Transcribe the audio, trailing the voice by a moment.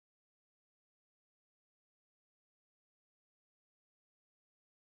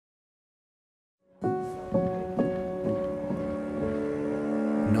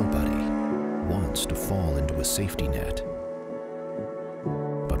wants to fall into a safety net.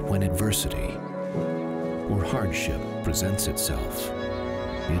 But when adversity or hardship presents itself,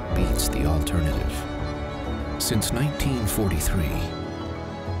 it beats the alternative. Since 1943,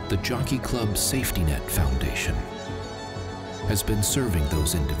 the Jockey Club Safety Net Foundation has been serving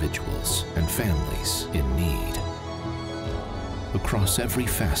those individuals and families in need across every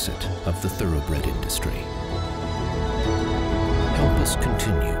facet of the thoroughbred industry. Help us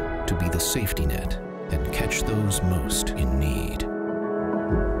continue to be the safety net and catch those most in need.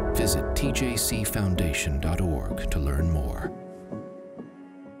 Visit tjcfoundation.org to learn more.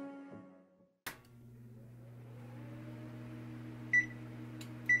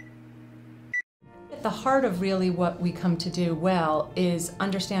 The heart of really what we come to do well is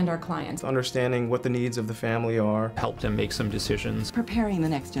understand our clients. Understanding what the needs of the family are. Help them make some decisions. Preparing the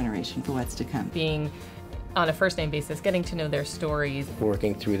next generation for what's to come. Being on a first-name basis, getting to know their stories.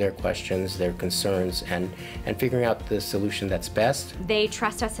 Working through their questions, their concerns, and figuring out the solution that's best. They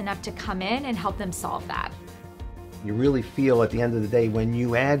trust us enough to come in and help them solve that. You really feel at the end of the day when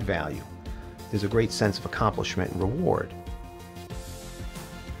you add value, there's a great sense of accomplishment and reward.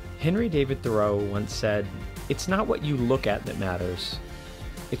 Henry David Thoreau once said, "It's not what you look at that matters,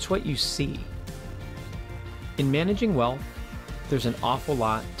 it's what you see." In managing wealth, there's an awful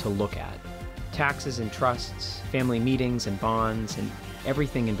lot to look at. Taxes and trusts, family meetings and bonds, and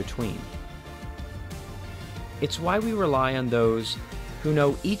everything in between. It's why we rely on those who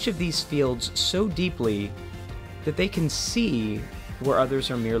know each of these fields so deeply that they can see where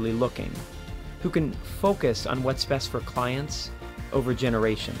others are merely looking, who can focus on what's best for clients over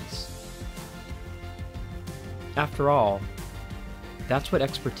generations. After all, that's what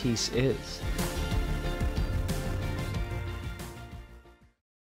expertise is.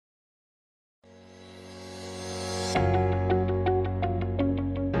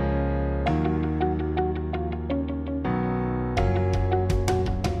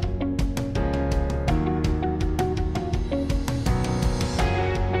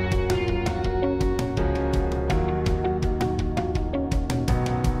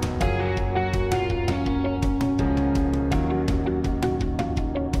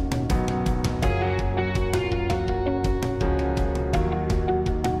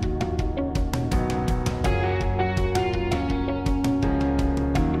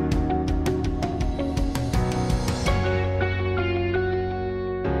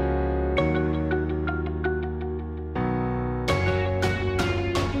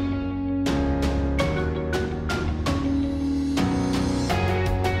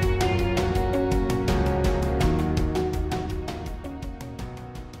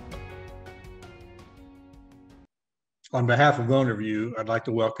 On behalf of OwnerView, I'd like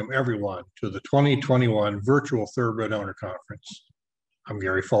to welcome everyone to the 2021 Virtual Thoroughbred Owner Conference. I'm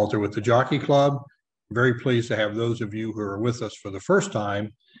Gary Falter with the Jockey Club. I'm very pleased to have those of you who are with us for the first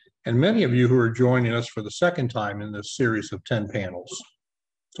time, and many of you who are joining us for the second time in this series of 10 panels.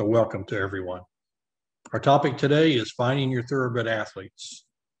 So welcome to everyone. Our topic today is finding your thoroughbred athletes.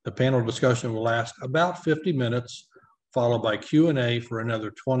 The panel discussion will last about 50 minutes, followed by Q&A for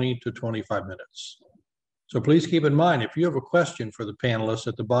another 20 to 25 minutes. So please keep in mind, if you have a question for the panelists,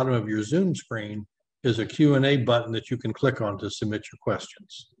 at the bottom of your Zoom screen is a Q&A button that you can click on to submit your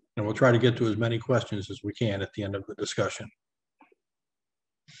questions. And we'll try to get to as many questions as we can at the end of the discussion.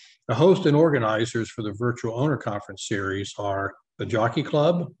 The host and organizers for the Virtual Owner Conference series are the Jockey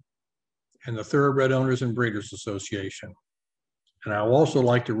Club and the Thoroughbred Owners and Breeders Association. And I would also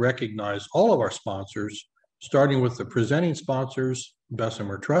like to recognize all of our sponsors, starting with the presenting sponsors,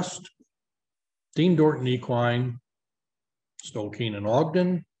 Bessemer Trust, Dean Dorton Equine, Stoll Keenan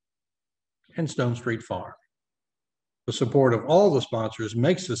Ogden, and Stone Street Farm. The support of all the sponsors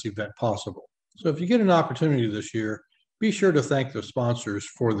makes this event possible. So if you get an opportunity this year, be sure to thank the sponsors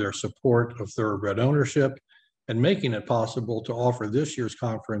for their support of thoroughbred ownership and making it possible to offer this year's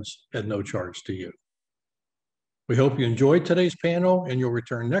conference at no charge to you. We hope you enjoyed today's panel and you'll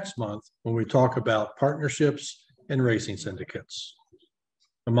return next month when we talk about partnerships and racing syndicates.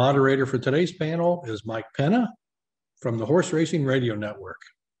 The moderator for today's panel is Mike Penna from the Horse Racing Radio Network.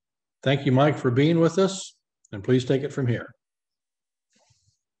 Thank you, Mike, for being with us, and please take it from here.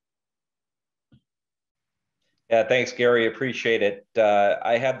 Yeah, thanks, Gary. Appreciate it.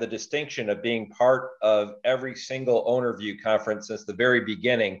 I have the distinction of being part of every single OwnerView conference since the very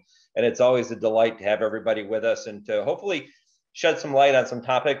beginning, and it's always a delight to have everybody with us and to hopefully shed some light on some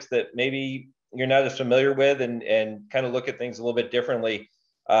topics that maybe you're not as familiar with and kind of look at things a little bit differently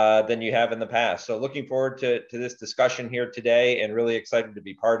than you have in the past. So looking forward to this discussion here today and really excited to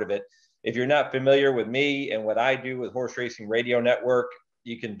be part of it. If you're not familiar with me and what I do with Horse Racing Radio Network,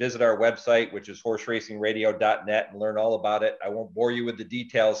 You can visit our website, which is horseracingradio.net, and learn all about it. I won't bore you with the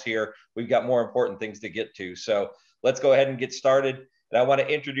details here. We've got more important things to get to. So let's go ahead and get started. And I want to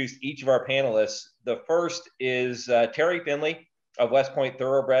introduce each of our panelists. The first is Terry Finley of West Point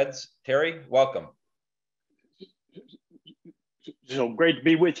Thoroughbreds. Terry, welcome. So great to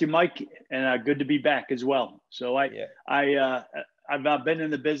be with you, Mike, and good to be back as well. So I've been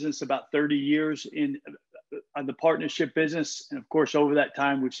in the business about 30 years in the partnership business, and of course, over that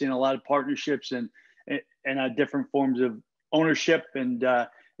time, we've seen a lot of partnerships and different forms of ownership. And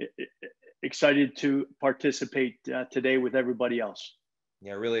excited to participate today with everybody else.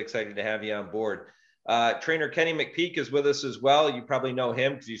 Yeah, really excited to have you on board. Trainer Kenny McPeak is with us as well. You probably know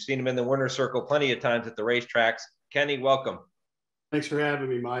him because you've seen him in the winner's circle plenty of times at the racetracks. Kenny, welcome. Thanks for having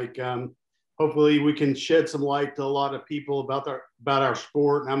me, Mike. Hopefully we can shed some light to a lot of people about our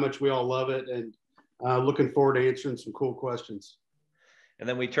sport and how much we all love it, and looking forward to answering some cool questions. And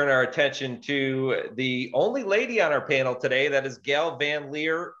then we turn our attention to the only lady on our panel today. That is Gail Van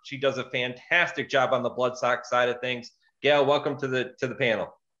Leer. She does a fantastic job on the bloodstock side of things. Gail, welcome to the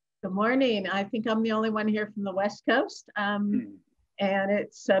panel. Good morning. I think I'm the only one here from the West Coast. And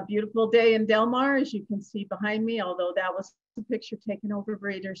it's a beautiful day in Del Mar, as you can see behind me, although that was the picture taken over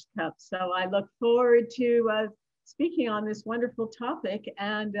Breeders' Cup. So I look forward to speaking on this wonderful topic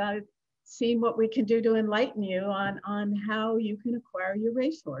and seeing what we can do to enlighten you on how you can acquire your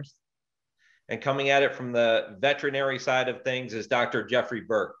racehorse. And coming at it from the veterinary side of things is Dr. Jeffrey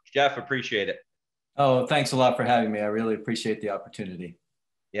Burke. Jeff, appreciate it. Oh, thanks a lot for having me. I really appreciate the opportunity.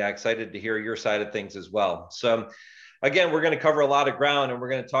 Yeah, excited to hear your side of things as well. So again, we're going to cover a lot of ground, and we're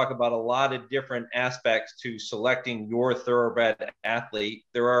going to talk about a lot of different aspects to selecting your thoroughbred athlete.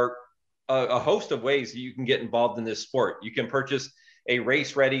 There are a host of ways that you can get involved in this sport. You can purchase a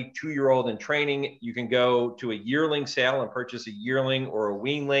race-ready 2-year-old in training. You can go to a yearling sale and purchase a yearling or a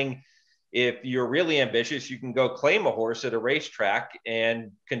weanling. If you're really ambitious, you can go claim a horse at a racetrack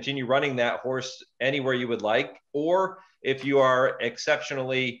and continue running that horse anywhere you would like. Or if you are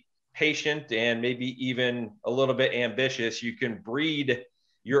exceptionally patient and maybe even a little bit ambitious, you can breed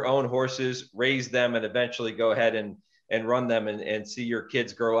your own horses, raise them, and eventually go ahead and run them and see your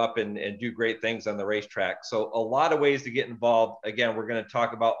kids grow up and do great things on the racetrack. So a lot of ways to get involved. Again, we're going to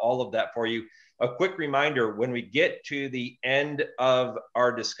talk about all of that for you. A quick reminder, when we get to the end of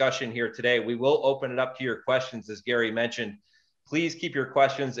our discussion here today, we will open it up to your questions, as Gary mentioned. Please keep your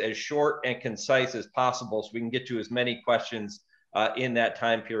questions as short and concise as possible so we can get to as many questions in that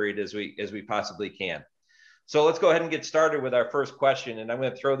time period as we possibly can. So let's go ahead and get started with our first question. And I'm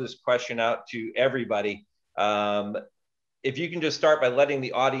going to throw this question out to everybody. If you can just start by letting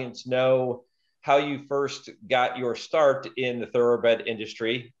the audience know how you first got your start in the thoroughbred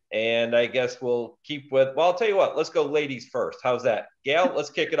industry. And I guess we'll keep with, well, I'll tell you what, let's go ladies first. How's that? Gail, let's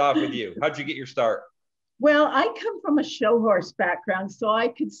kick it off with you. How'd you get your start? Well, I come from a show horse background, so I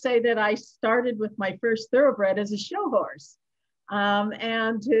could say that I started with my first thoroughbred as a show horse.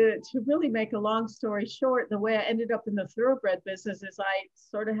 And to really make a long story short, the way I ended up in the thoroughbred business is I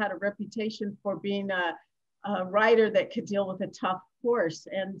sort of had a reputation for being a rider that could deal with a tough horse.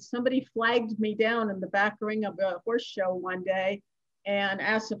 And somebody flagged me down in the back ring of a horse show one day and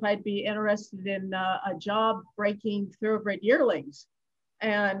asked if I'd be interested in a job breaking thoroughbred yearlings.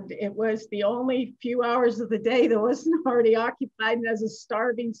 And it was the only few hours of the day that wasn't already occupied. And as a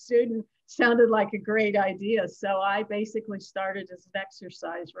starving student, sounded like a great idea. So I basically started as an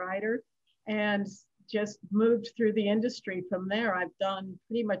exercise rider and just moved through the industry from there. I've done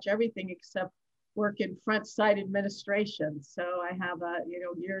pretty much everything except work in front side administration. So I have a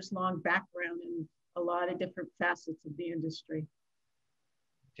years-long background in a lot of different facets of the industry.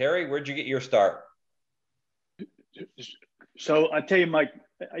 Terry, where'd you get your start? So I tell you, Mike,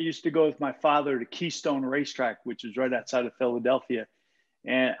 I used to go with my father to Keystone Racetrack, which is right outside of Philadelphia.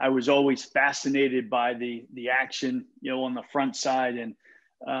 And I was always fascinated by the action, on the front side. And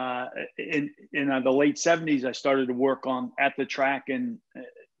in the late 70s, I started to work at the track and,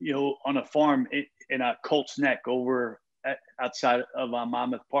 on a farm in a Colts Neck over outside of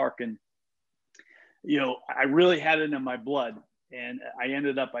Monmouth Park. And, I really had it in my blood. And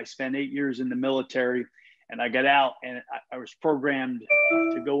I spent 8 years in the military, and I got out and I was programmed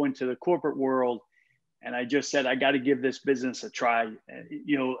to go into the corporate world. And I just said, I got to give this business a try,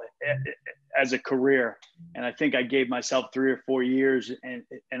 as a career. And I think I gave myself 3 or 4 years, and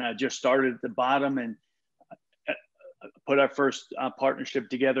I just started at the bottom and put our first partnership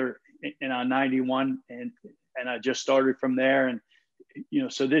together in 91. And I just started from there. And,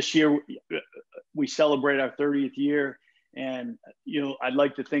 so this year we celebrate our 30th year. And, I'd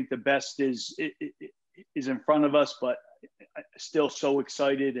like to think the best is in front of us, but still so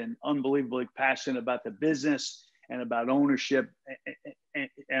excited and unbelievably passionate about the business and about ownership,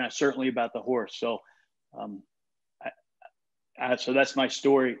 and certainly about the horse. So, so that's my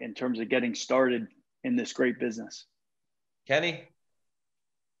story in terms of getting started in this great business. Kenny?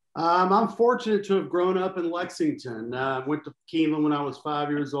 I'm fortunate to have grown up in Lexington. Went to Keeneland when I was 5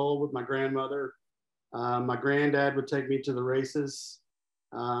 years old with my grandmother. My granddad would take me to the races.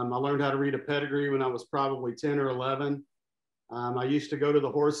 I learned how to read a pedigree when I was probably 10 or 11. I used to go to the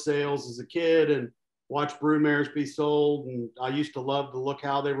horse sales as a kid and watch broodmares be sold. And I used to love to look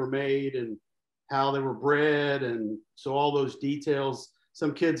how they were made and how they were bred. And so all those details,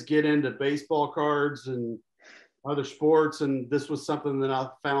 some kids get into baseball cards and other sports. And this was something that I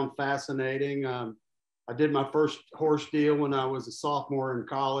found fascinating. I did my first horse deal when I was a sophomore in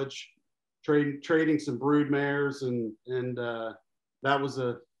college, trading some broodmares, and that was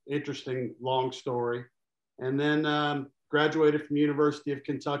a interesting long story. And then graduated from University of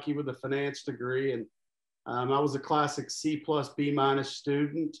Kentucky with a finance degree, and I was a classic C+ B-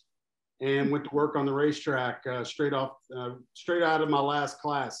 student, and went to work on the racetrack straight out of my last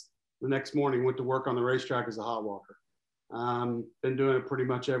class. The next morning, went to work on the racetrack as a hot walker. Been doing it pretty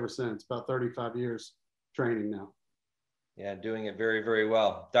much ever since. About 35 years training now. Yeah, doing it very, very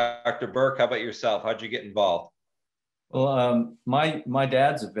well. Dr. Burke, how about yourself? How'd you get involved? Well, my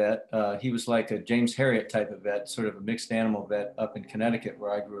dad's a vet. He was like a James Herriot type of vet, sort of a mixed animal vet up in Connecticut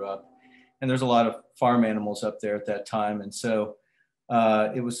where I grew up. And there's a lot of farm animals up there at that time. And so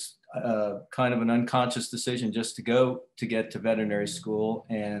it was kind of an unconscious decision just to go to get to veterinary school.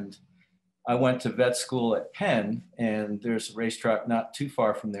 And I went to vet school at Penn, and there's a racetrack not too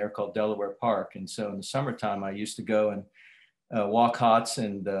far from there called Delaware Park. And so in the summertime, I used to go and walk hots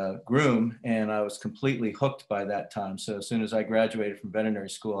and groom, and I was completely hooked by that time. So as soon as I graduated from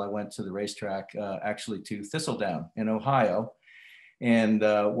veterinary school, I went to the racetrack, actually to Thistledown in Ohio, and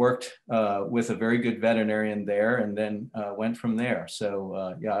worked with a very good veterinarian there, and then went from there.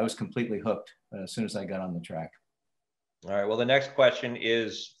 So yeah, I was completely hooked as soon as I got on the track. All right, well, the next question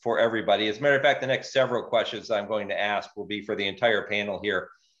is for everybody. As a matter of fact, the next several questions I'm going to ask will be for the entire panel here.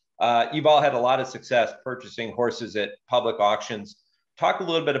 You've all had a lot of success purchasing horses at public auctions. Talk a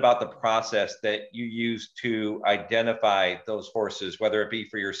little bit about the process that you use to identify those horses, whether it be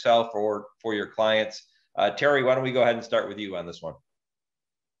for yourself or for your clients. Terry, why don't we go ahead and start with you on this one?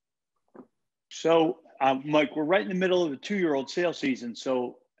 So, Mike, we're right in the middle of the 2-year-old sale season.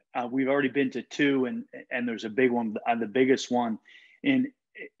 So we've already been to 2, and there's a big one, the biggest one in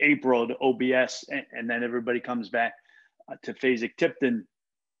April, the OBS, and then everybody comes back to Fasig-Tipton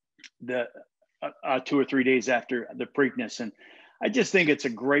the 2 or 3 days after the Preakness. And I just think it's a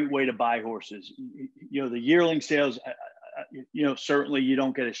great way to buy horses. You know, the yearling sales, you know, certainly you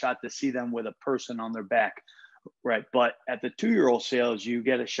don't get a shot to see them with a person on their back, right? But at the 2-year-old sales, you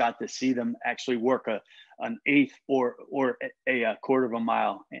get a shot to see them actually work an eighth or a quarter of a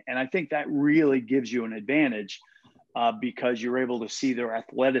mile. And I think that really gives you an advantage because you're able to see their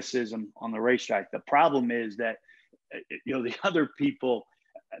athleticism on the racetrack. The problem is that, you know, the other people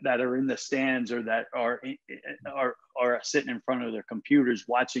that are in the stands or that are sitting in front of their computers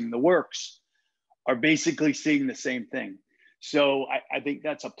watching the works are basically seeing the same thing. So I think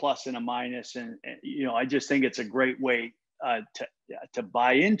that's a plus and a minus. And you know, I just think it's a great way to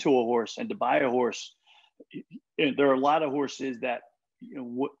buy into a horse and to buy a horse. There are a lot of horses that, you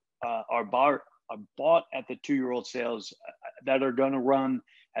know, are bought at the 2-year-old sales that are going to run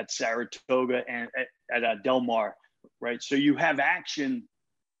at Saratoga and at Del Mar, right? So you have action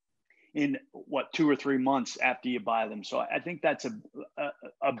in 2 or 3 months after you buy them. So I think that's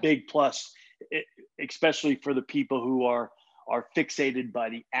a big plus, especially for the people who are fixated by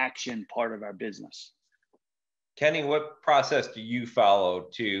the action part of our business. Kenny, what process do you follow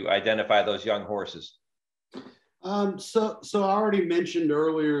to identify those young horses? So I already mentioned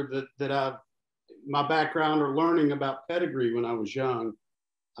earlier that my background or learning about pedigree when I was young.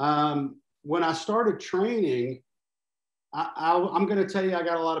 When I started training, I'm going to tell you, I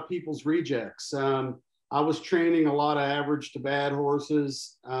got a lot of people's rejects. I was training a lot of average to bad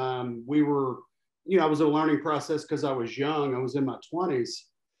horses. We were, you know, I was a learning process because I was young. I was in my 20s.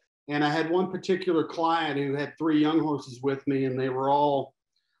 And I had one particular client who had 3 young horses with me, and they were all,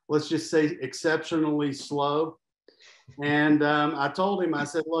 let's just say, exceptionally slow. And I told him, I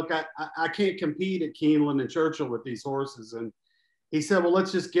said, look, I can't compete at Keeneland and Churchill with these horses. And he said, well,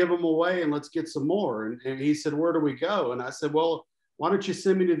 let's just give them away and let's get some more. And he said, where do we go? And I said, well, why don't you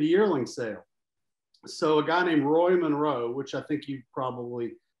send me to the yearling sale? So a guy named Roy Monroe, which I think you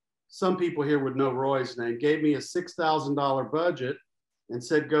probably, some people here would know Roy's name, gave me a $6,000 budget and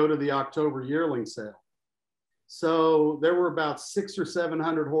said, go to the October yearling sale. So there were about 600 or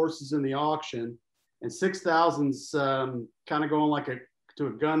 700 horses in the auction, and 6,000's kind of going like to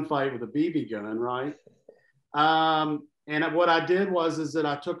a gunfight with a BB gun, right? And what I did is that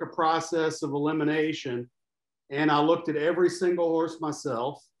I took a process of elimination, and I looked at every single horse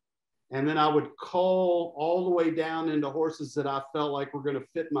myself, and then I would call all the way down into horses that I felt like were going to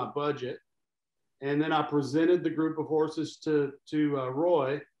fit my budget. And then I presented the group of horses to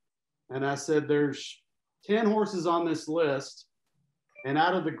Roy, and I said, there's 10 horses on this list. And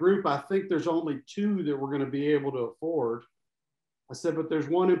out of the group, I think there's only 2 that we're going to be able to afford. I said, but there's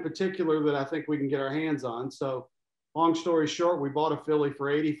one in particular that I think we can get our hands on. So long story short, we bought a filly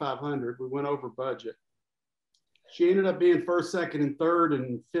for $8,500. We went over budget. She ended up being first, second, and third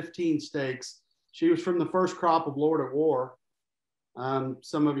in 15 stakes. She was from the first crop of Lord at War.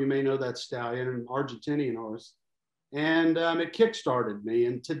 Some of you may know that stallion, an Argentinian horse. And it kickstarted me.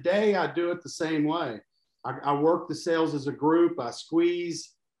 And today I do it the same way. I work the sales as a group. I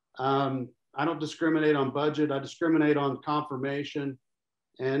squeeze. I don't discriminate on budget. I discriminate on confirmation.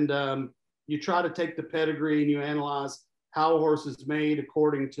 And you try to take the pedigree and you analyze how a horse is made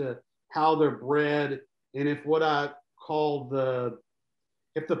according to how they're bred. And if what I call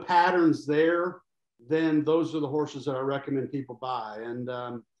if the pattern's there, then those are the horses that I recommend people buy. And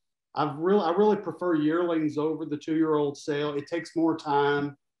I really prefer yearlings over the 2-year-old sale. It takes more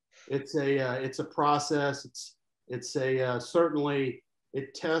time. It's a process. It's certainly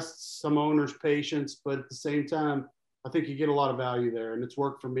it tests some owners' patience, but at the same time, I think you get a lot of value there, and it's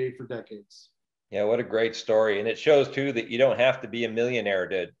worked for me for decades. Yeah, what a great story. And it shows too that you don't have to be a millionaire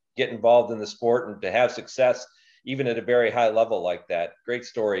to get involved in the sport and to have success, even at a very high level like that. Great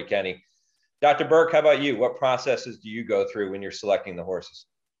story, Kenny. Dr. Burke, how about you? What processes do you go through when you're selecting the horses?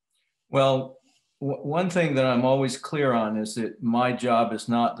 Well, one thing that I'm always clear on is that my job is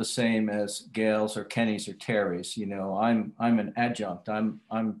not the same as Gail's or Kenny's or Terry's. You know, I'm an adjunct.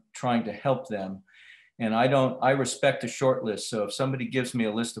 I'm trying to help them, and I respect a short list. So if somebody gives me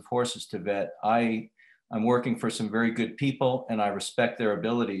a list of horses to vet, I'm working for some very good people, and I respect their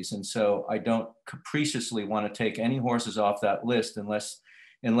abilities. And so I don't capriciously want to take any horses off that list unless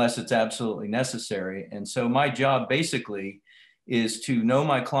it's absolutely necessary. And so my job basically is to know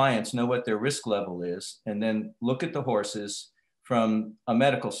my clients, know what their risk level is, and then look at the horses from a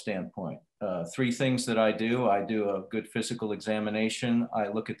medical standpoint. 3 things that I do a good physical examination. I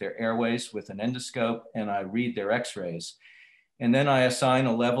look at their airways with an endoscope, and I read their x-rays. And then I assign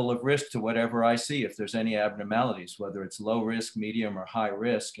a level of risk to whatever I see, if there's any abnormalities, whether it's low risk, medium, or high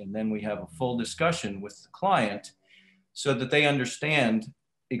risk. And then we have a full discussion with the client so that they understand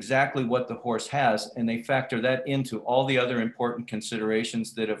exactly what the horse has, and they factor that into all the other important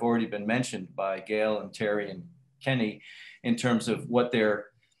considerations that have already been mentioned by Gail and Terry and Kenny in terms of what their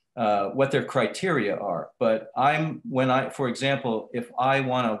criteria are. But for example, if I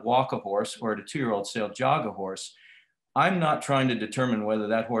want to walk a horse or at a 2-year-old sale jog a horse, I'm not trying to determine whether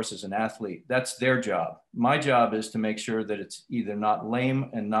that horse is an athlete. That's their job. My job is to make sure that it's either not lame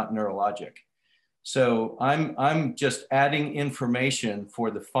and not neurologic. So I'm just adding information for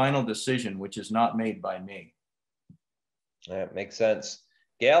the final decision, which is not made by me. That makes sense.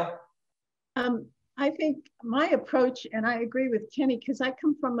 Gail? I think my approach, and I agree with Kenny, because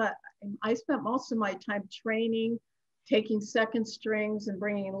I spent most of my time training, taking second strings and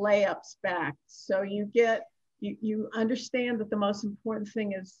bringing layups back. So you understand that the most important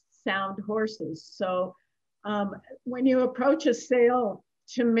thing is sound horses. So when you approach a sale,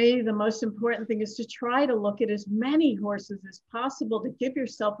 to me, the most important thing is to try to look at as many horses as possible to give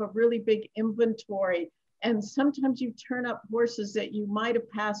yourself a really big inventory. And sometimes you turn up horses that you might have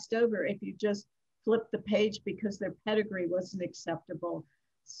passed over if you just flipped the page because their pedigree wasn't acceptable.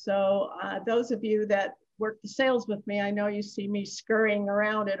 So those of you that work the sales with me, I know you see me scurrying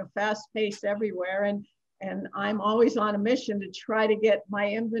around at a fast pace everywhere. And I'm always on a mission to try to get my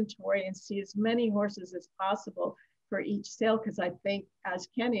inventory and see as many horses as possible for each sale, because I think, as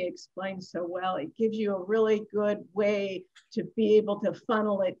Kenny explained so well, it gives you a really good way to be able to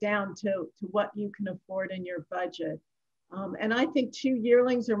funnel it down to what you can afford in your budget. And I think 2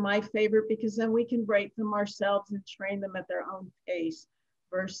 yearlings are my favorite because then we can rate them ourselves and train them at their own pace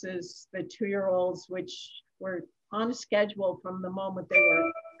versus the 2-year-olds, which were on a schedule from the moment they were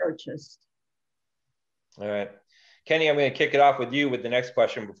purchased. All right. Kenny, I'm going to kick it off with you with the next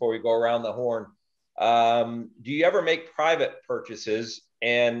question before we go around the horn. Do you ever make private purchases?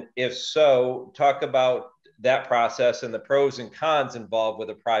 And if so, talk about that process and the pros and cons involved with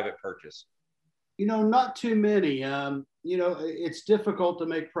a private purchase. You know, not too many. You know, it's difficult to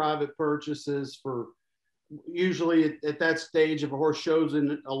make private purchases usually at that stage if a horse shows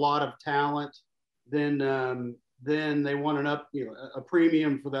in a lot of talent, then they want a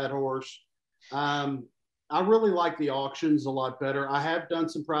premium for that horse. I really like the auctions a lot better. I have done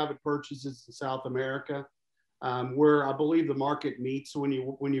some private purchases in South America, where I believe the market meets when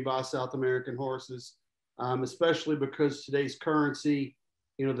you buy South American horses, especially because today's currency,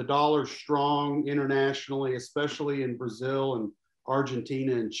 the dollar's strong internationally, especially in Brazil and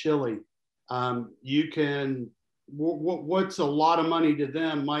Argentina and Chile. What's a lot of money to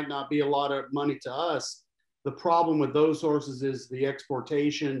them might not be a lot of money to us. The problem with those horses is the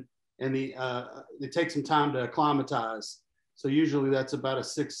exportation and it takes some time to acclimatize. So usually that's about a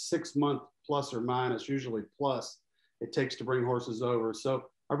six month plus or minus, usually plus, it takes to bring horses over. So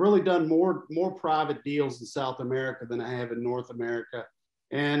I've really done more private deals in South America than I have in North America.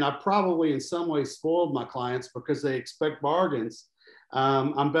 And I probably in some ways spoiled my clients because they expect bargains.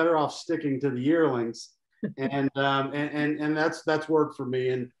 I'm better off sticking to the yearlings. And that's worked for me.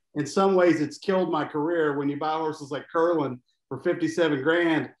 And in some ways it's killed my career. When you buy horses like Curlin for 57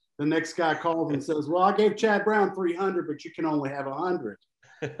 grand, the next guy calls and says, well, I gave Chad Brown 300, but you can only have 100.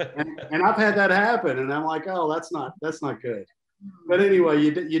 and I've had that happen. And I'm like, oh, that's not good. But anyway,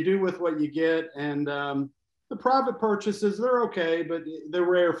 you do with what you get. And the private purchases, they're okay, but they're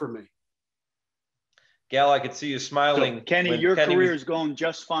rare for me. Gal, I could see you smiling. So, Kenny, your career is going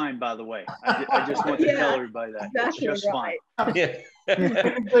just fine, by the way. I just want to tell everybody that. Exactly just right. fine. Yeah.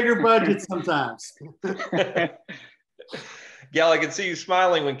 Bigger budget sometimes. Gal, I could see you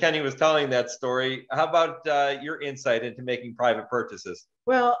smiling when Kenny was telling that story. How about your insight into making private purchases?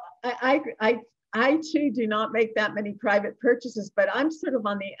 Well, I too do not make that many private purchases, but I'm sort of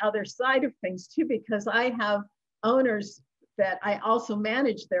on the other side of things too, because I have owners that I also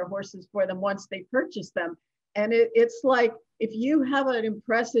manage their horses for them once they purchase them. And it's like, if you have an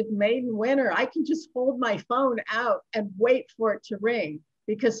impressive maiden winner, I can just hold my phone out and wait for it to ring,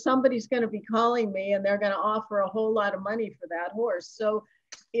 because somebody's going to be calling me and they're going to offer a whole lot of money for that horse. So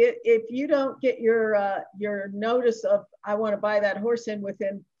if you don't get your notice of, I want to buy that horse in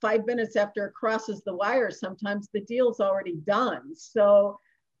within 5 minutes after it crosses the wire, sometimes the deal's already done. So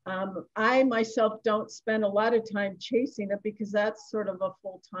I myself don't spend a lot of time chasing it, because that's sort of a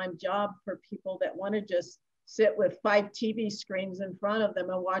full-time job for people that want to just sit with 5 TV screens in front of them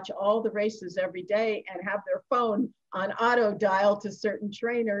and watch all the races every day and have their phone on auto dial to certain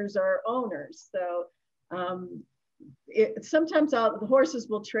trainers or owners. So sometimes the horses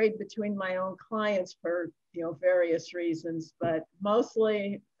will trade between my own clients for various reasons, but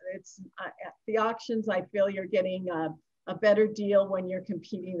mostly it's at the auctions. I feel you're getting a better deal when you're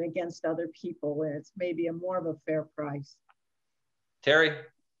competing against other people, where it's maybe more of a fair price. Terry?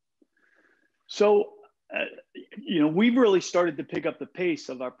 So, we've really started to pick up the pace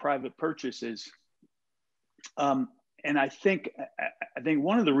of our private purchases. And I think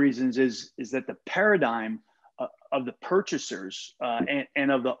one of the reasons is that the paradigm of the purchasers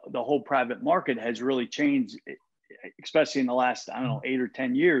and of the whole private market has really changed, especially in the last, 8 or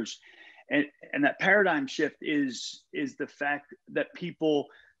 10 years. And that paradigm shift is the fact that people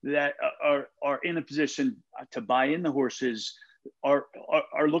that are in a position to buy in the horses are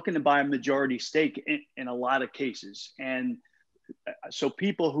looking to buy a majority stake in a lot of cases. And so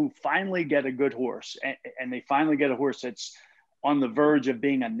people who finally get a good horse and they finally get a horse that's on the verge of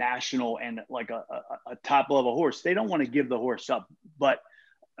being a national and like a top level horse, they don't want to give the horse up. But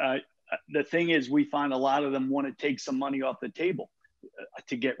the thing is, we find a lot of them want to take some money off the table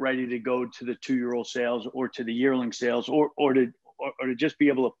to get ready to go to the 2-year-old sales or to the yearling sales, or to just be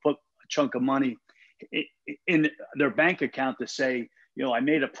able to put a chunk of money in their bank account to say, I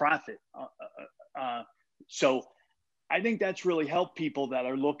made a profit. So I think that's really helped people that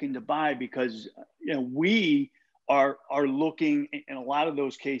are looking to buy, because we are looking in a lot of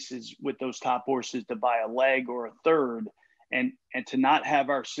those cases with those top horses to buy a leg or a third, and to not have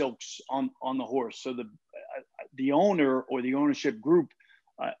our silks on the horse. So the owner or the ownership group,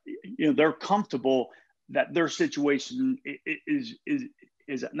 they're comfortable that their situation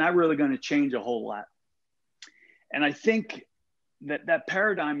is not really going to change a whole lot. And I think that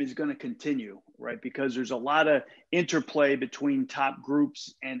paradigm is going to continue, right? Because there's a lot of interplay between top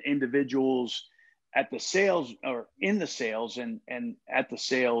groups and individuals at the sales, or in the sales and at the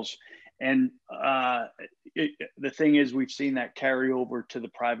sales. And the thing is, we've seen that carry over to the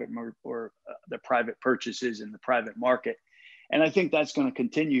private the private purchases in the private market. And I think that's going to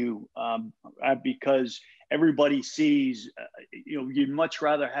continue because everybody sees, you'd much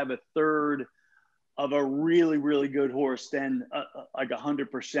rather have a third of a really, really good horse than like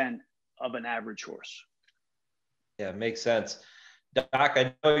 100% of an average horse. Yeah, makes sense. Doc,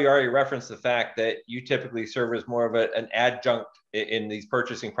 I know you already referenced the fact that you typically serve as more of an adjunct in these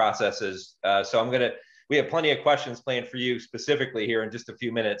purchasing processes. So we have plenty of questions planned for you specifically here in just a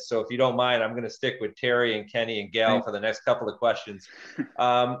few minutes. So if you don't mind, I'm going to stick with Terry and Kenny and Gail for the next couple of questions.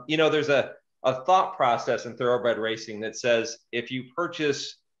 There's a thought process in thoroughbred racing that says if you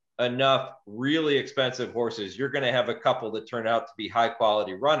purchase enough really expensive horses, you're going to have a couple that turn out to be high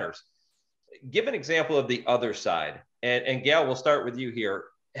quality runners. Give an example of the other side. And Gail, we'll start with you here.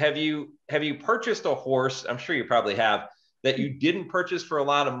 Have you purchased a horse, I'm sure you probably have, that you didn't purchase for a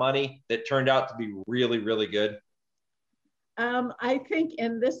lot of money that turned out to be really, really good? I think,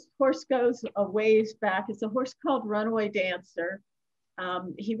 and this horse goes a ways back, it's a horse called Runaway Dancer.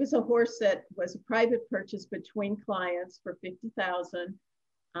 He was a horse that was a private purchase between clients for $50,000.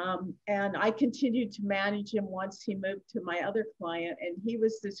 And I continued to manage him once he moved to my other client. And he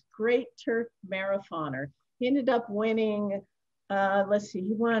was this great turf marathoner. He ended up winning,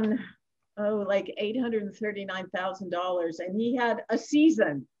 he won, like $839,000. And he had a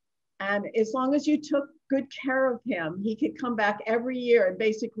season. And as long as you took good care of him, he could come back every year and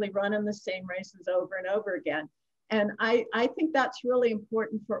basically run in the same races over and over again. And I think that's really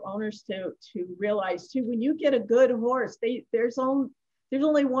important for owners to realize too. When you get a good horse, there's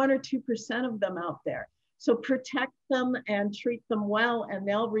only 1 or 2% of them out there. So protect them and treat them well, and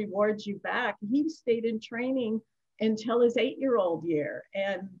they'll reward you back. He stayed in training until his 8-year-old year,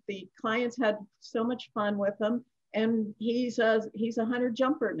 and the clients had so much fun with him. And he's a hunter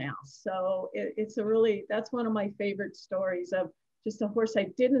jumper now. So that's one of my favorite stories of just a horse I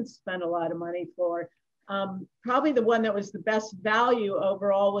didn't spend a lot of money for. Probably the one that was the best value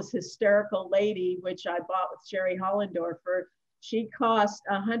overall was Hysterical Lady, which I bought with Jerry Hollendorfer. She cost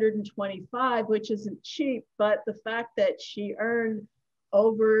 $125,000, which isn't cheap, but the fact that she earned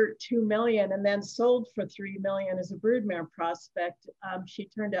over $2 million and then sold for $3 million as a broodmare prospect, she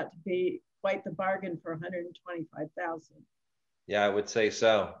turned out to be quite the bargain for $125,000. Yeah, I would say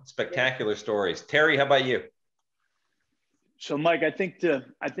so. Spectacular stories. Terry, how about you? So, Mike, I think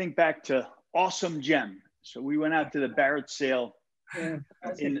back to Awesome Gem. So we went out to the Barrett sale in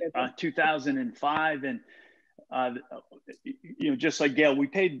 2005, and just like Gail, we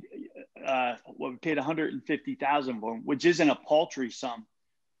paid $150,000 for him, which isn't a paltry sum,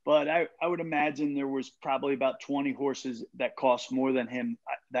 but I would imagine there was probably about 20 horses that cost more than him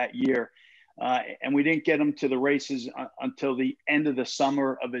that year. And we didn't get him to the races until the end of the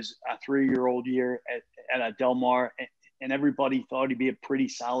summer of his 3-year-old year at Del Mar, and everybody thought he'd be a pretty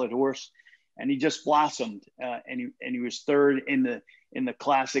solid horse, and he just blossomed. And he was third in the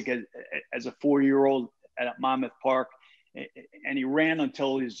classic as a 4-year-old at Monmouth Park, and he ran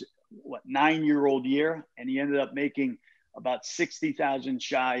until his 9-year-old year, and he ended up making about 60,000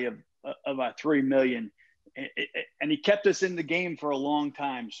 shy of $3 million. And he kept us in the game for a long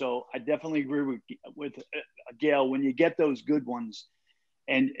time. So I definitely agree with Gail. When you get those good ones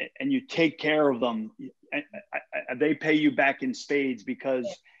and you take care of them, they pay you back in spades, because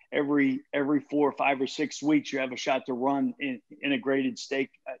every 4, 5, or 6 weeks you have a shot to run in a graded stake,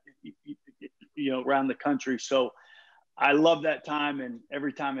 around the country. So I love that time, and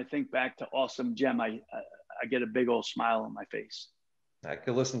every time I think back to Awesome Gem, I get a big old smile on my face. I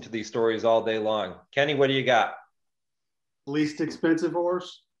could listen to these stories all day long. Kenny, what do you got? Least expensive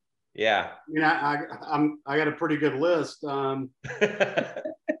horse? Yeah. I got a pretty good list. Sahana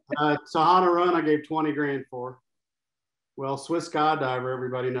Run, I gave 20 grand for. Well, Swiss Skydiver,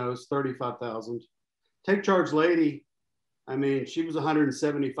 everybody knows, 35,000. Take Charge Lady, she was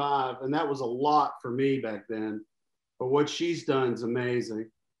 175, and that was a lot for me back then. But what she's done is amazing.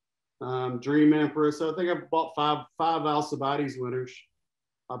 Dream Empress, I think I bought five Alcibiades winners.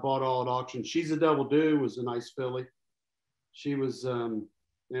 I bought all at auction. She's a Double Do was a nice filly. She was,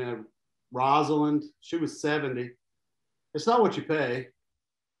 Rosalind, she was 70. It's not what you pay.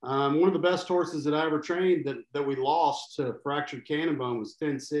 One of the best horses that I ever trained that we lost to fractured cannonbone was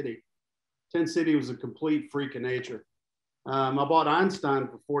 10 City. 10 City was a complete freak of nature. I bought Einstein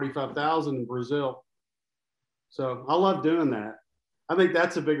for 45,000 in Brazil. So I love doing that. I think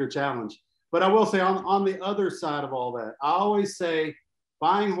that's a bigger challenge. But I will say on the other side of all that, I always say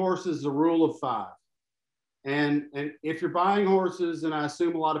buying horses is a rule of 5. And if you're buying horses, and I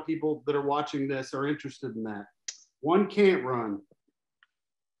assume a lot of people that are watching this are interested in that, one can't run.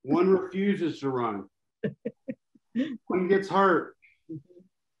 One refuses to run. One gets hurt.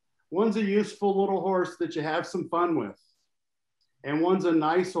 One's a useful little horse that you have some fun with. And one's a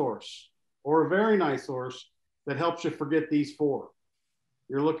nice horse, or a very nice horse, that helps you forget these 4.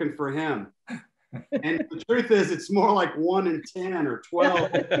 You're looking for him. And the truth is, it's more like 1 in 10 or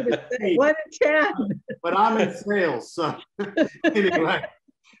 12. 1 in 10. But I'm in sales, so anyway.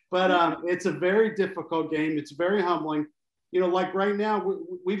 But it's a very difficult game. It's very humbling. You know, like right now,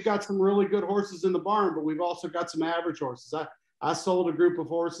 we've got some really good horses in the barn, but we've also got some average horses. I sold a group of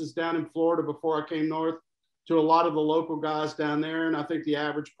horses down in Florida before I came north to a lot of the local guys down there, and I think the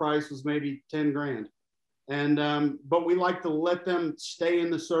average price was maybe 10 grand. And but we like to let them stay in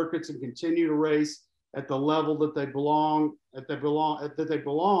the circuits and continue to race at the level that they belong.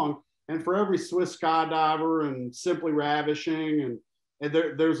 And for every Swiss Skydiver and Simply Ravishing, and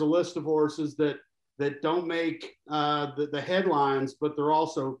there's a list of horses that don't make the headlines, but they're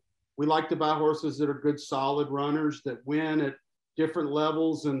also, we like to buy horses that are good, solid runners that win at different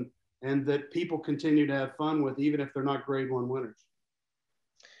levels and that people continue to have fun with, even if they're not grade 1 winners.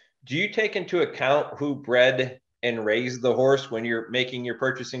 Do you take into account who bred and raised the horse when you're making your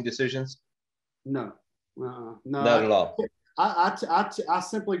purchasing decisions? No, no, not at all. I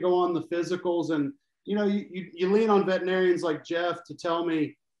simply go on the physicals, and you know, you lean on veterinarians like Jeff to tell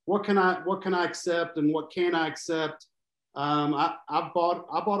me what can I accept and what can't I accept. I bought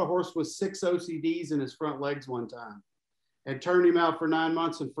a horse with 6 OCDs in his front legs one time, and turned him out for 9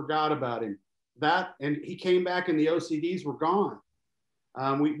 months and forgot about him. And he came back and the OCDs were gone.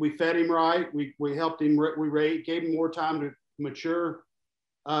 We fed him right. We helped him. We gave him more time to mature.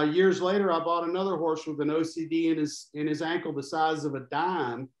 Years later, I bought another horse with an OCD in his ankle the size of a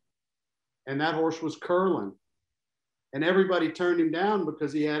dime, and that horse was curling. And everybody turned him down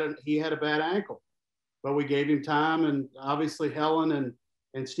because he had a bad ankle. But we gave him time, and obviously Helen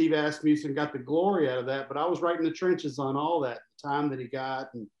and Steve Asmussen got the glory out of that. But I was right in the trenches on all that time that he got.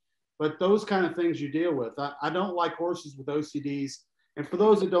 But those kind of things you deal with. I don't like horses with OCDs. And for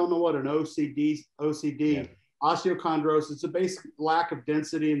those that don't know what an OCD, yeah. Osteochondrosis, it's a basic lack of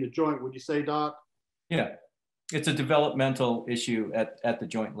density in the joint. Would you say, Doc? Yeah, it's a developmental issue at the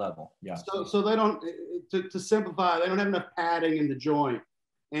joint level. Yeah. So they don't, to simplify, they don't have enough padding in the joint.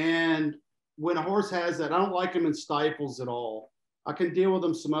 And when a horse has that, I don't like them in stifles at all. I can deal with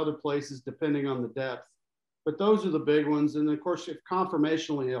them some other places depending on the depth. But those are the big ones. And of course, if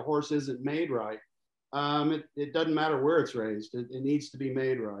conformationally a horse isn't made right, it doesn't matter where it's raised. It needs to be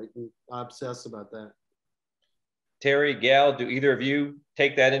made right. And I obsess about that. Terry, Gal, do either of you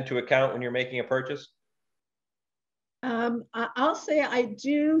take that into account when you're making a purchase? I'll say I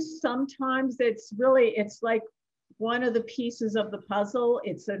do. Sometimes it's like one of the pieces of the puzzle.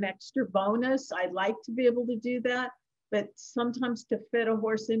 It's an extra bonus. I'd like to be able to do that. But sometimes to fit a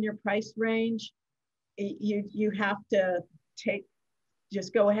horse in your price range, you have to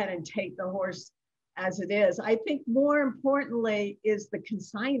just go ahead and take the horse as it is. I think more importantly is the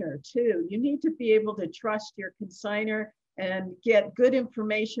consignor too. You need to be able to trust your consignor and get good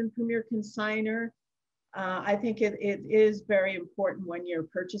information from your consignor. I think it is very important when you're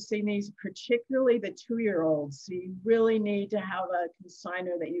purchasing these, particularly the 2-year-olds. So you really need to have a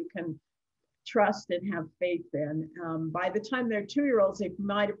consignor that you can trust and have faith in. By the time they're 2-year-olds, they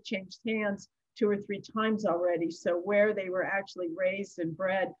might have changed hands 2 or 3 times already. So where they were actually raised and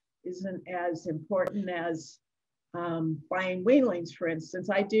bred isn't as important as buying weanlings, for instance.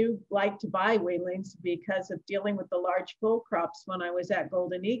 I do like to buy weanlings because of dealing with the large foal crops when I was at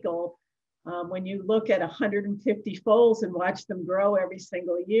Golden Eagle. When you look at 150 foals and watch them grow every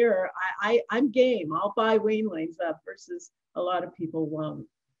single year, I'm game. I'll buy weanlings versus a lot of people won't.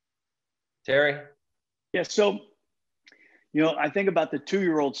 Terry? Yeah, so, you know, I think about the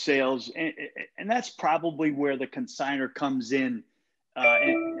 2-year-old sales, and that's probably where the consignor comes in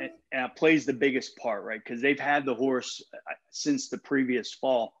and plays the biggest part, right? Because they've had the horse since the previous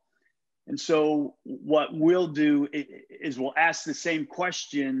fall. And so what we'll do is we'll ask the same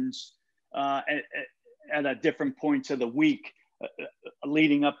questions at a different points of the week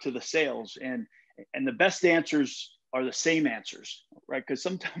leading up to the sales. And the best answers are the same answers, right? Because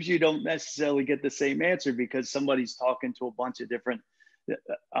sometimes you don't necessarily get the same answer because somebody's talking to a bunch of different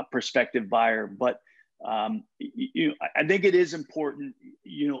prospective buyer. But I think it is important,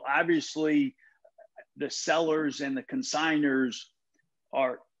 obviously the sellers and the consigners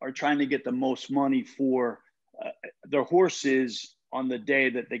are trying to get the most money for their horses on the day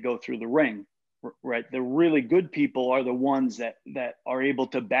that they go through the ring, right? The really good people are the ones that are able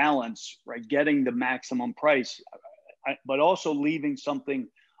to balance, right? Getting the maximum price, but also leaving something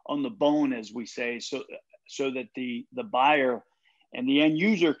on the bone, as we say, so that the buyer and the end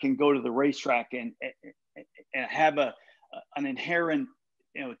user can go to the racetrack and have an inherent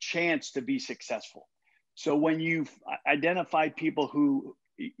chance to be successful. So when you've identified people who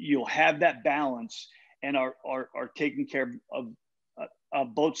you'll have that balance and are taking care of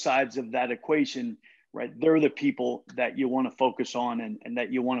both sides of that equation, right? They're the people that you want to focus on and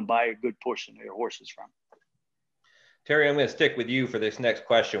that you want to buy a good portion of your horses from. Terry, I'm going to stick with you for this next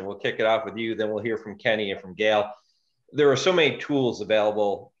question. We'll kick it off with you, then we'll hear from Kenny and from Gail. There are so many tools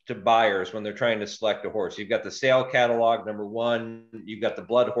available to buyers when they're trying to select a horse. You've got the sale catalog, number one. You've got the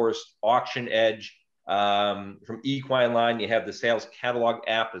Blood Horse Auction Edge. From Equine Line, you have the sales catalog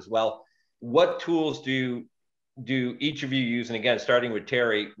app as well. What tools do each of you use? And again, starting with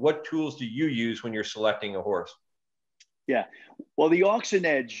Terry, what tools do you use when you're selecting a horse? Yeah, well, the Auction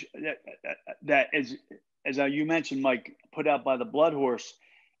Edge that is, as you mentioned, Mike, put out by the Blood Horse,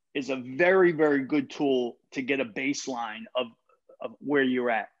 is a very, very good tool to get a baseline of where you're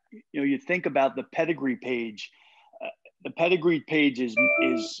at. You know, you think about the pedigree page. The pedigree page is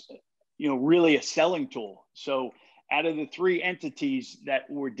you know, really a selling tool. So out of the three entities that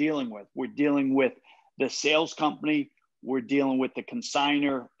we're dealing with the sales company, we're dealing with the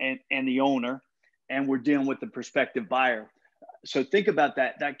consignor and the owner, and we're dealing with the prospective buyer. So think about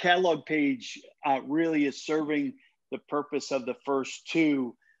that. That catalog page really is serving the purpose of the first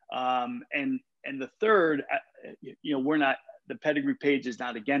two. And the third, you know, the pedigree page is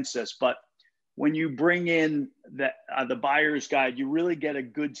not against us, but when you bring in the buyer's guide, you really get a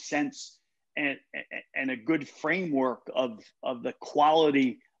good sense and a good framework of the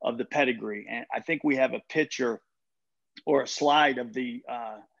quality of the pedigree. And I think we have a picture or a slide of the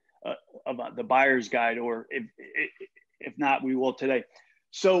buyer's guide, or if not, we will today.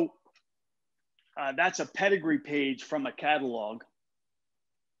 So that's a pedigree page from a catalog.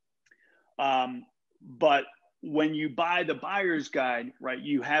 But when you buy the buyer's guide, right,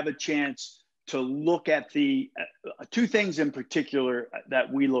 you have a chance to look at the two things in particular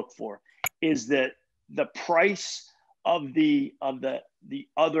that we look for is that the price of the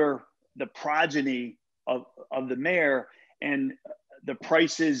progeny of the mare and the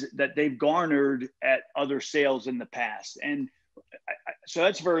prices that they've garnered at other sales in the past. And so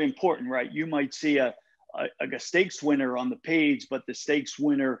that's very important, right? You might see a stakes winner on the page, but the stakes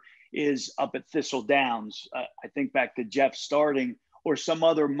winner is up at Thistle Downs. I think back to Jeff Starting, or some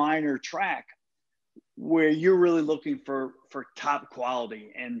other minor track where you're really looking for top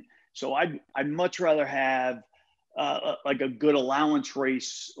quality. And so I'd much rather have like a good allowance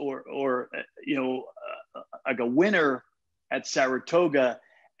race or you know, like a winner at Saratoga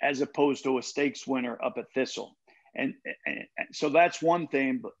as opposed to a stakes winner up at Thistle. And so that's one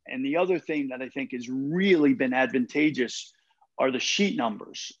thing. And the other thing that I think has really been advantageous are the sheet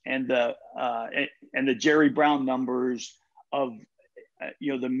numbers and the Jerry Brown numbers of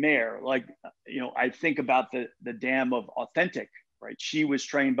you know, the mare. Like, you know, I think about the dam of Authentic, right? She was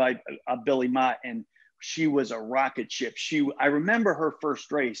trained by Billy Mott, and she was a rocket ship. I remember her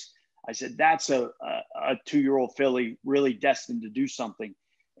first race. I said, that's a 2-year-old filly really destined to do something.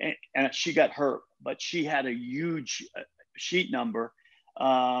 And she got hurt, but she had a huge sheet number.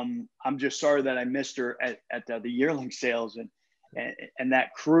 I'm just sorry that I missed her at the yearling sales, and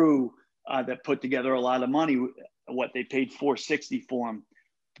that crew that put together a lot of money, what they paid $460 for them.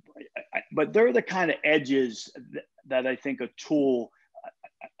 But they're the kind of edges that I think a tool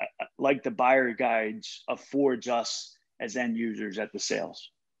like the buyer guides affords us as end users at the sales.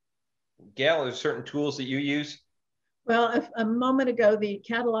 Gail, are there certain tools that you use? Well, a moment ago, the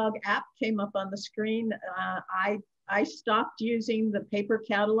catalog app came up on the screen. I stopped using the paper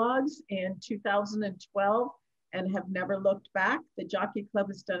catalogs in 2012 and have never looked back. The Jockey Club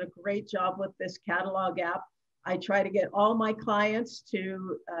has done a great job with this catalog app. I try to get all my clients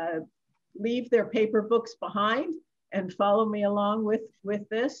to leave their paper books behind and follow me along with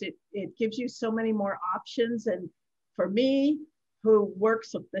this. It gives you so many more options. And for me, who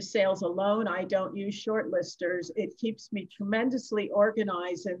works the sales alone, I don't use shortlisters. It keeps me tremendously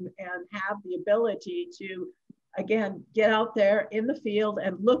organized and have the ability to, again, get out there in the field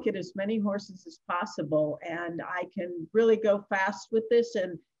and look at as many horses as possible. And I can really go fast with this,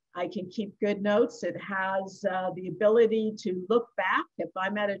 and I can keep good notes. It has the ability to look back. If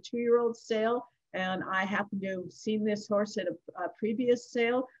I'm at a 2-year-old sale and I happen to have seen this horse at a previous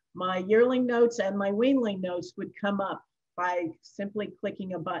sale, my yearling notes and my weanling notes would come up by simply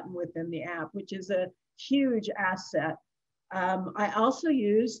clicking a button within the app, which is a huge asset. I also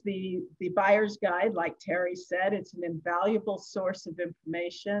use the buyer's guide, like Terry said. It's an invaluable source of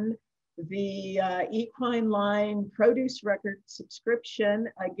information. The Equine Line produce record subscription,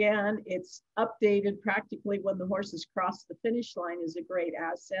 again, it's updated practically when the horses cross the finish line, is a great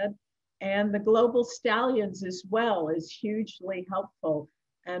asset. And the Global Stallions as well is hugely helpful.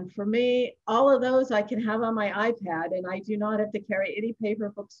 And for me, all of those I can have on my iPad, and I do not have to carry any paper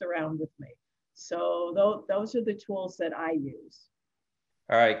books around with me. So those are the tools that I use.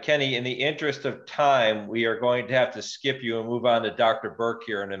 All right, Kenny, in the interest of time, we are going to have to skip you and move on to Dr. Burke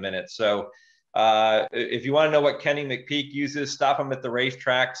here in a minute. So if you want to know what Kenny McPeak uses, stop him at the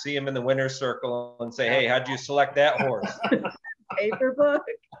racetrack, see him in the winner's circle and say, hey, how'd you select that horse? Paper book.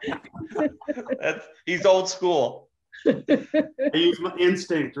 He's old school. I use my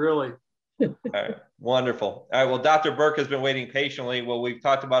instinct, really. All right, wonderful. All right, well, Dr. Burke has been waiting patiently. Well, we've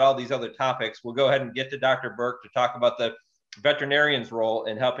talked about all these other topics. We'll go ahead and get to Dr. Burke to talk about the veterinarian's role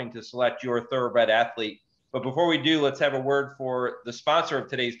in helping to select your thoroughbred athlete. But before we do, let's have a word for the sponsor of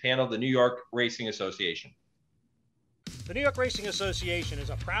today's panel, the New York Racing Association. The New York Racing Association is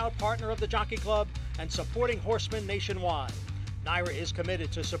a proud partner of the Jockey Club and supporting horsemen nationwide. NYRA is committed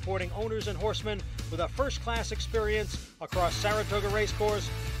to supporting owners and horsemen with a first-class experience across Saratoga Racecourse,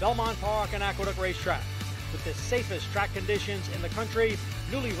 Belmont Park, and Aqueduct Racetrack. With the safest track conditions in the country,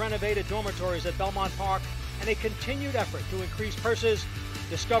 newly renovated dormitories at Belmont Park, and a continued effort to increase purses,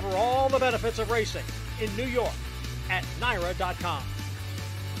 discover all the benefits of racing in New York at NYRA.com.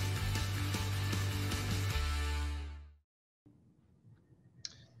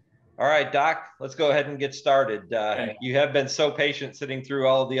 All right, Doc, let's go ahead and get started. Okay. You have been so patient sitting through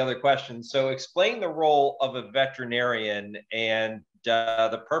all of the other questions. So explain the role of a veterinarian and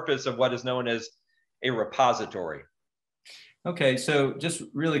the purpose of what is known as a repository. Okay, so just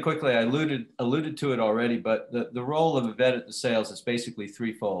really quickly, I alluded to it already, but the role of a vet at the sales is basically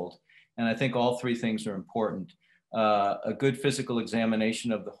threefold. And I think all three things are important. A good physical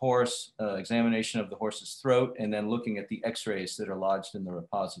examination of the horse, examination of the horse's throat, and then looking at the x-rays that are lodged in the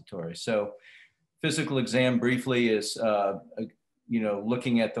repository. So physical exam briefly is,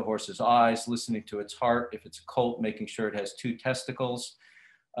 looking at the horse's eyes, listening to its heart. If it's a colt, making sure it has 2 testicles.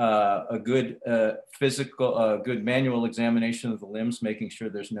 A good good manual examination of the limbs, making sure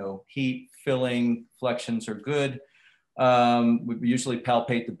there's no heat, filling, flexions are good. We usually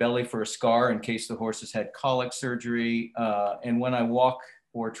palpate the belly for a scar in case the horse has had colic surgery. And when I walk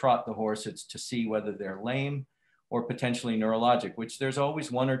or trot the horse, it's to see whether they're lame or potentially neurologic, which there's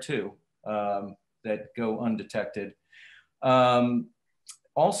always 1 or 2 that go undetected.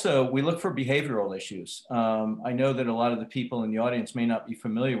 Also, we look for behavioral issues. I know that a lot of the people in the audience may not be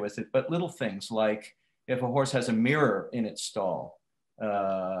familiar with it, but little things like if a horse has a mirror in its stall,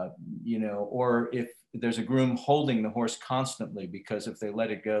 or if there's a groom holding the horse constantly because if they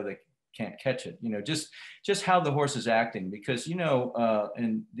let it go, they can't catch it. Just how the horse is acting, because of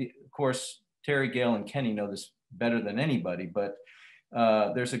course, Terry, Gail, and Kenny know this better than anybody, but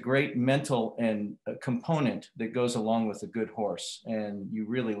there's a great mental and component that goes along with a good horse, and you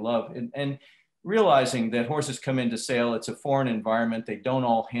really love it. And realizing that horses come into sale, it's a foreign environment. They don't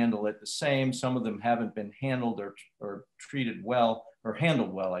all handle it the same. Some of them haven't been handled or treated well, or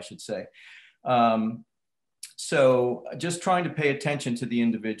handled well, I should say. So just trying to pay attention to the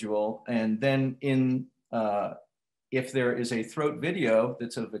individual, and then if there is a throat video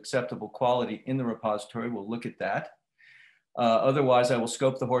that's of acceptable quality in the repository, we'll look at that. Otherwise, I will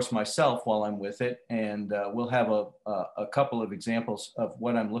scope the horse myself while I'm with it, and we'll have a couple of examples of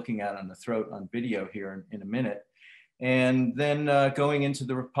what I'm looking at on the throat on video here in a minute. And then going into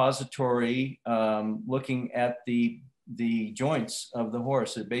the repository, looking at the joints of the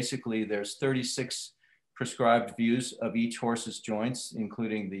horse. So basically, there's 36 prescribed views of each horse's joints,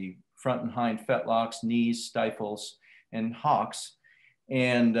 including the front and hind fetlocks, knees, stifles, and hocks.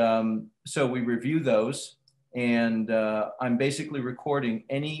 And so we review those. And I'm basically recording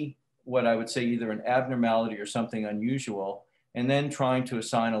what I would say either an abnormality or something unusual, and then trying to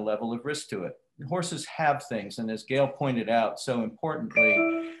assign a level of risk to it. Horses have things, and as Gail pointed out, so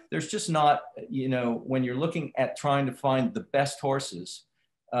importantly, there's just not, when you're looking at trying to find the best horses,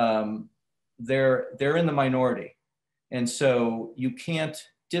 they're in the minority. And so you can't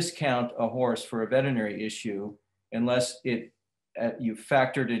discount a horse for a veterinary issue unless you've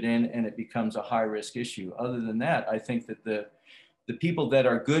factored it in and it becomes a high risk issue. Other than that, I think that the people that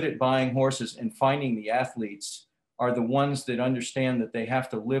are good at buying horses and finding the athletes are the ones that understand that they have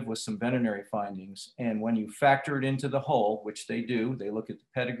to live with some veterinary findings. And when you factor it into the whole, which they do, they look at the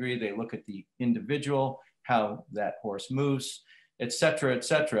pedigree, they look at the individual, how that horse moves, et cetera,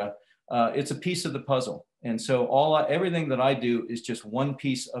 it's a piece of the puzzle. And so everything that I do is just one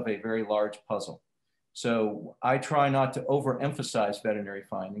piece of a very large puzzle. So I try not to overemphasize veterinary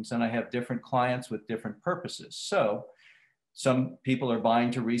findings, and I have different clients with different purposes. So some people are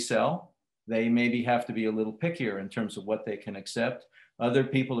buying to resell. They maybe have to be a little pickier in terms of what they can accept. Other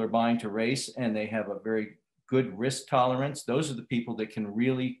people are buying to race, and they have a very good risk tolerance. Those are the people that can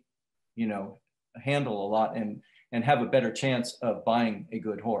really, handle a lot and have a better chance of buying a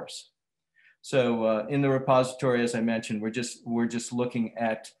good horse. So in the repository, as I mentioned, we're just looking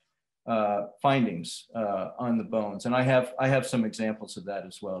at findings on the bones. And I have some examples of that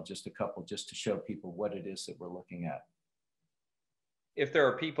as well, just a couple, just to show people what it is that we're looking at. If there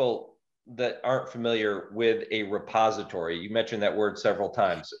are people that aren't familiar with a repository, you mentioned that word several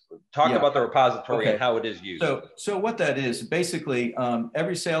times. Talk about the repository and how it is used. So what that is, basically,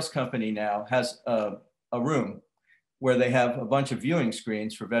 every sales company now has a room where they have a bunch of viewing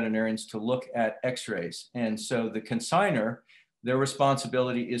screens for veterinarians to look at x-rays. And so the consigner, their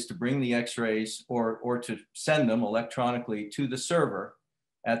responsibility is to bring the x-rays or to send them electronically to the server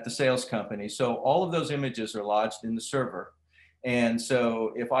at the sales company. So all of those images are lodged in the server. And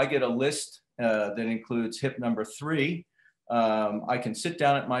so if I get a list that includes hip number 3, I can sit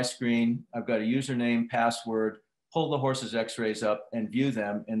down at my screen. I've got a username, password, pull the horse's x-rays up and view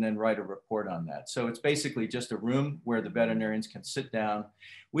them, and then write a report on that. So it's basically just a room where the veterinarians can sit down.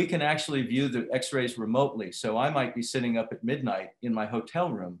 We can actually view the x-rays remotely. So I might be sitting up at midnight in my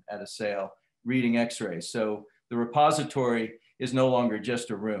hotel room at a sale reading x-rays. So the repository is no longer just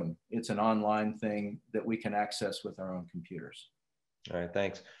a room. It's an online thing that we can access with our own computers. All right,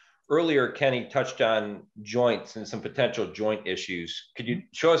 thanks. Earlier, Kenny touched on joints and some potential joint issues. Could you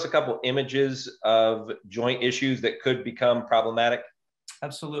show us a couple images of joint issues that could become problematic?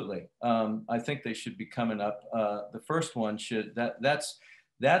 Absolutely. I think they should be coming up. The first one should,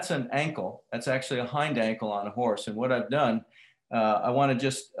 that's an ankle. That's actually a hind ankle on a horse. And what I've done, I want to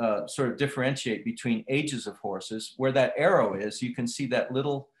just sort of differentiate between ages of horses. Where that arrow is, you can see that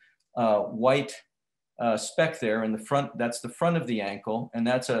little white speck there in the front. That's the front of the ankle, and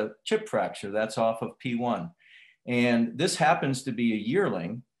that's a chip fracture. That's off of P1. And this happens to be a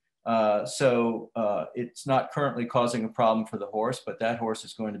yearling. So it's not currently causing a problem for the horse, but that horse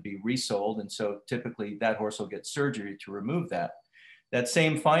is going to be resold. And so typically that horse will get surgery to remove that. That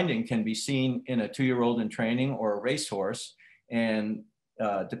same finding can be seen in a 2-year-old in training or a racehorse. And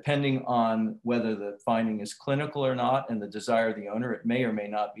depending on whether the finding is clinical or not and the desire of the owner, it may or may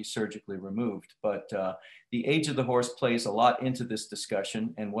not be surgically removed. But the age of the horse plays a lot into this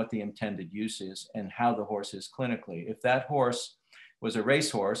discussion and what the intended use is and how the horse is clinically. If that horse was a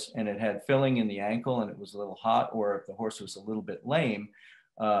racehorse and it had filling in the ankle and it was a little hot, or if the horse was a little bit lame,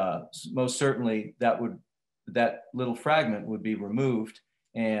 most certainly that little fragment would be removed,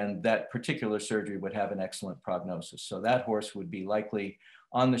 and that particular surgery would have an excellent prognosis. So that horse would be likely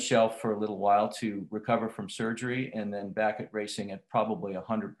on the shelf for a little while to recover from surgery, and then back at racing at probably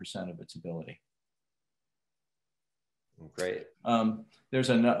 100% of its ability. Great. There's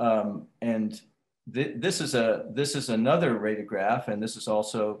this is another radiograph, and this is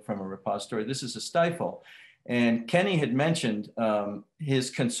also from a repository. This is a stifle. And Kenny had mentioned his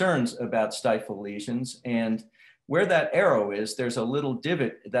concerns about stifle lesions, and where that arrow is, there's a little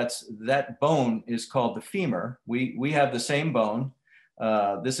divot. That bone is called the femur. We have the same bone.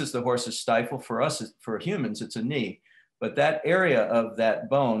 This is the horse's stifle. For us, for humans, it's a knee. But that area of that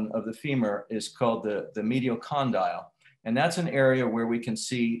bone of the femur is called the medial condyle. And that's an area where we can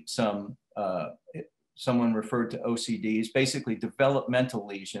see some, someone referred to OCDs, basically developmental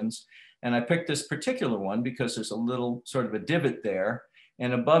lesions. And I picked this particular one because there's a little sort of a divot there.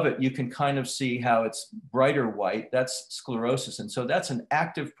 And above it, you can kind of see how it's brighter white. That's sclerosis. And so that's an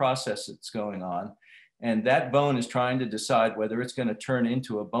active process that's going on. And that bone is trying to decide whether it's going to turn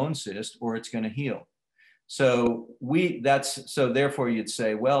into a bone cyst or it's going to heal. So therefore you'd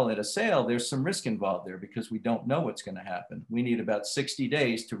say, well, at a sale, there's some risk involved there because we don't know what's going to happen. We need about 60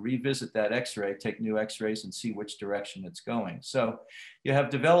 days to revisit that x-ray, take new x-rays and see which direction it's going. So you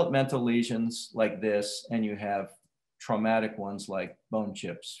have developmental lesions like this, and you have traumatic ones like bone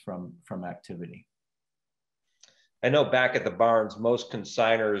chips from activity. I know back at the barns, most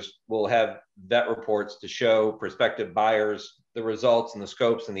consigners will have vet reports to show prospective buyers the results and the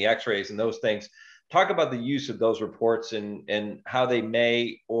scopes and the x-rays and those things. Talk about the use of those reports and how they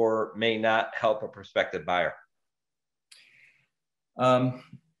may or may not help a prospective buyer.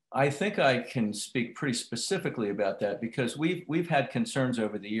 I think I can speak pretty specifically about that because we've had concerns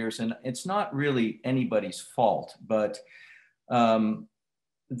over the years, and it's not really anybody's fault, but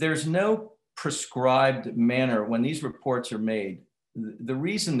there's no prescribed manner when these reports are made. The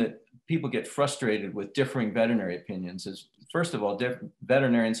reason that people get frustrated with differing veterinary opinions is, first of all,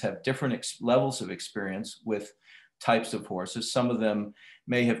 veterinarians have different levels of experience with types of horses. Some of them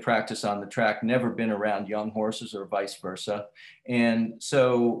may have practiced on the track, never been around young horses, or vice versa. And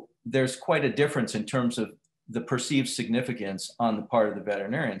so there's quite a difference in terms of the perceived significance on the part of the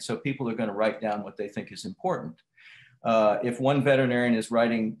veterinarian. So people are going to write down what they think is important. If one veterinarian is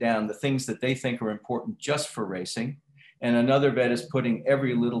writing down the things that they think are important just for racing, and another vet is putting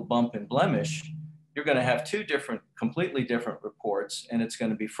every little bump and blemish, you're going to have two completely different reports, and it's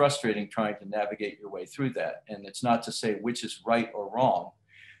going to be frustrating trying to navigate your way through that. And it's not to say which is right or wrong,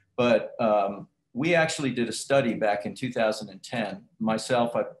 but we actually did a study back in 2010.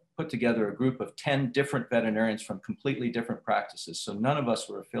 Myself, I put together a group of 10 different veterinarians from completely different practices, so none of us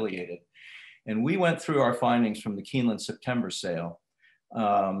were affiliated. And we went through our findings from the Keeneland September sale.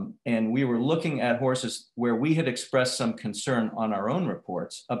 And we were looking at horses where we had expressed some concern on our own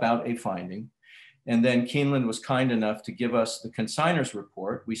reports about a finding. And then Keeneland was kind enough to give us the consignor's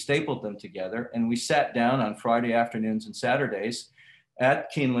report. We stapled them together and we sat down on Friday afternoons and Saturdays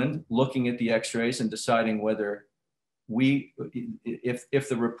at Keeneland looking at the x-rays and deciding whether if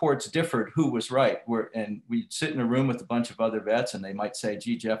the reports differed, who was right. And we'd sit in a room with a bunch of other vets and they might say,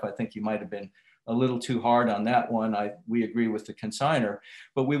 gee, Jeff, I think you might have been a little too hard on that one. We agree with the consignor.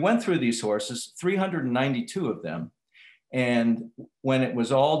 But we went through these horses, 392 of them. And when it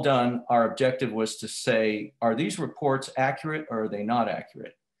was all done, our objective was to say, are these reports accurate or are they not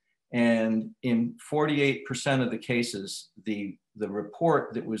accurate? And in 48% of the cases, the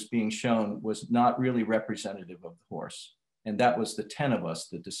report that was being shown was not really representative of the horse. And that was the 10 of us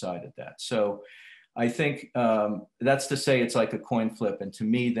that decided that. So I think that's to say it's like a coin flip. And to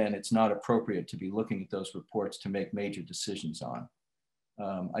me, then it's not appropriate to be looking at those reports to make major decisions on.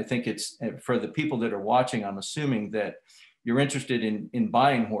 I think it's for the people that are watching, I'm assuming that you're interested in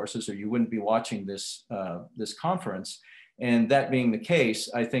buying horses or you wouldn't be watching this, this conference. And that being the case,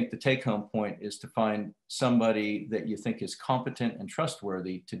 I think the take home point is to find somebody that you think is competent and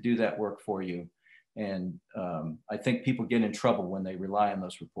trustworthy to do that work for you. And I think people get in trouble when they rely on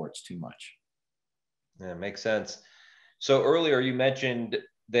those reports too much. Yeah, makes sense. So earlier you mentioned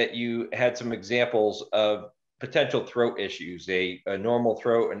that you had some examples of potential throat issues, a normal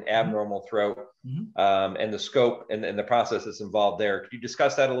throat, an abnormal throat, and the scope and the process that's involved there. Could you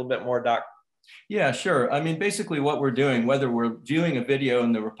discuss that a little bit more, Doc? Yeah, sure. I mean, basically what we're doing, whether we're viewing a video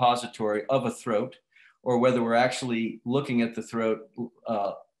in the repository of a throat or whether we're actually looking at the throat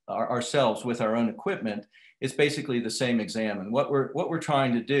ourselves with our own equipment, it's basically the same exam. And what we're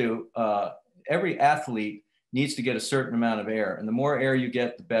trying to do, every athlete needs to get a certain amount of air, and the more air you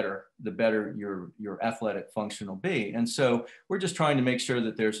get, the better your athletic function will be. And so we're just trying to make sure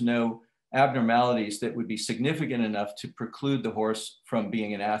that there's no abnormalities that would be significant enough to preclude the horse from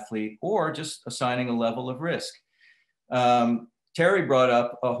being an athlete or just assigning a level of risk. Terry brought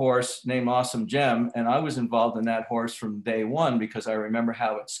up a horse named Awesome Gem, and I was involved in that horse from day one because I remember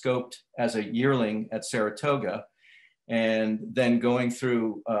how it scoped as a yearling at Saratoga, and then going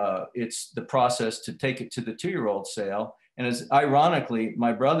through the process to take it to the 2-year-old sale. And as ironically,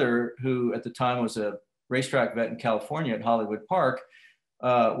 my brother, who at the time was a racetrack vet in California at Hollywood Park,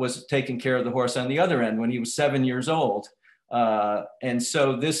 was taking care of the horse on the other end when he was 7 years old. And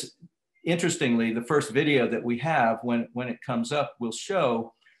so this, interestingly, the first video that we have when it comes up will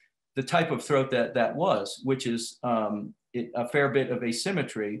show the type of throat that was, which is a fair bit of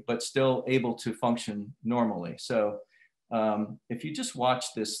asymmetry, but still able to function normally. So if you just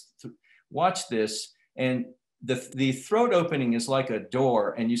watch this, and the throat opening is like a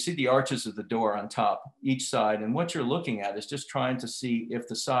door, and you see the arches of the door on top each side. And what you're looking at is just trying to see if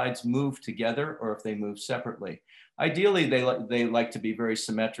the sides move together or if they move separately. Ideally, they like to be very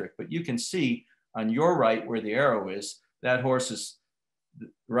symmetric, but you can see on your right where the arrow is, that horse is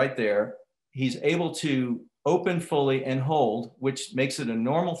right there. He's able to open fully and hold, which makes it a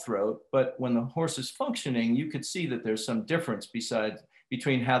normal throat. But when the horse is functioning, you could see that there's some difference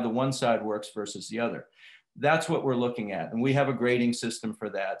between how the one side works versus the other. That's what we're looking at. And we have a grading system for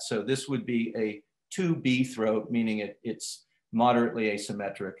that. So this would be a 2B throat, meaning it's moderately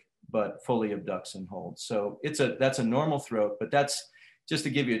asymmetric, but fully abducts and holds. So that's a normal throat, but that's just to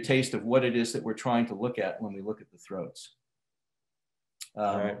give you a taste of what it is that we're trying to look at when we look at the throats.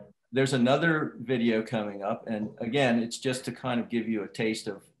 All right. There's another video coming up. And again, it's just to kind of give you a taste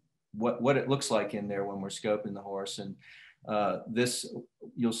of what it looks like in there when we're scoping the horse. And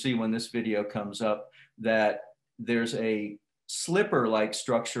you'll see when this video comes up that there's a slipper-like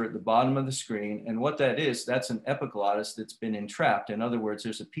structure at the bottom of the screen. And what that is, that's an epiglottis that's been entrapped. In other words,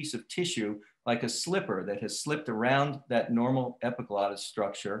 there's a piece of tissue like a slipper that has slipped around that normal epiglottis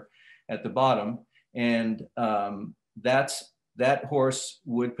structure at the bottom. And that horse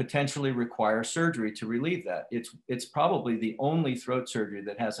would potentially require surgery to relieve that. It's probably the only throat surgery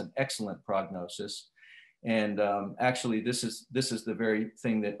that has an excellent prognosis. And actually, this is the very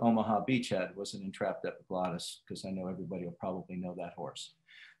thing that Omaha Beach had, was an entrapped epiglottis, because I know everybody will probably know that horse.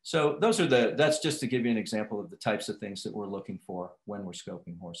 So that's just to give you an example of the types of things that we're looking for when we're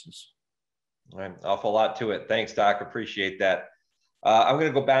scoping horses. All right, awful lot to it. Thanks, Doc. Appreciate that. I'm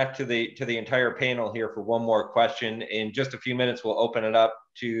going to go back to the entire panel here for one more question. In just a few minutes, we'll open it up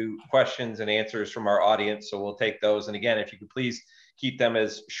to questions and answers from our audience. So we'll take those. And again, if you could please keep them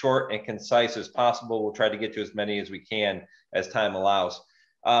as short and concise as possible. We'll try to get to as many as we can as time allows.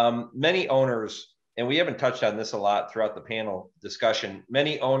 Many owners, and we haven't touched on this a lot throughout the panel discussion,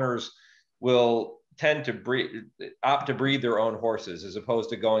 many owners will tend to opt to breed their own horses as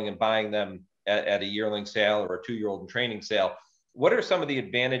opposed to going and buying them at a yearling sale or a 2-year-old in training sale. What are some of the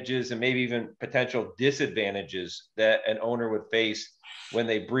advantages and maybe even potential disadvantages that an owner would face when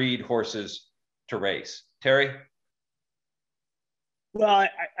they breed horses to race? Terry? Well, I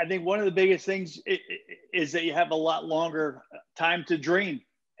think one of the biggest things is that you have a lot longer time to dream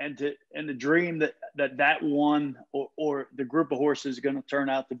and to dream that one or the group of horses is going to turn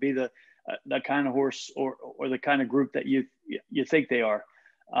out to be the kind of horse or the kind of group that you think they are.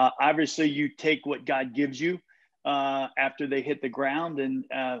 Obviously, you take what God gives you after they hit the ground, and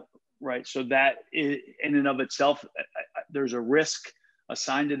right. So that is, in and of itself, there's a risk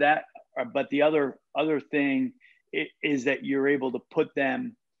assigned to that. But the other thing is that you're able to put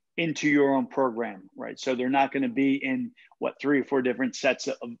them into your own program, right? So they're not going to be in 3 or 4 different sets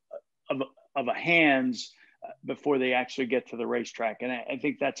of hands before they actually get to the racetrack. And I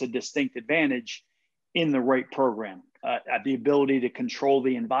think that's a distinct advantage in the right program, the ability to control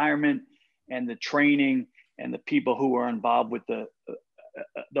the environment and the training and the people who are involved with the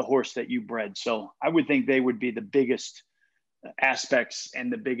horse that you bred. So I would think they would be the biggest aspects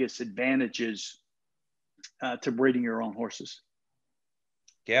and the biggest advantages to breeding your own horses.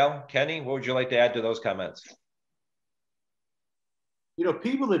 Gail, Kenny, what would you like to add to those comments? You know,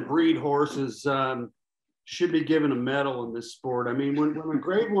 people that breed horses should be given a medal in this sport. I mean, when a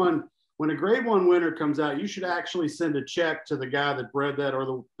grade one winner comes out, you should actually send a check to the guy that bred that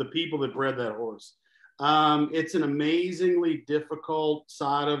or the people that bred that horse. It's an amazingly difficult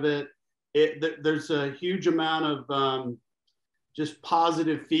side of it. There's a huge amount of just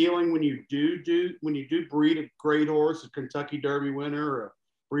positive feeling when you do breed a great horse, a Kentucky Derby winner or a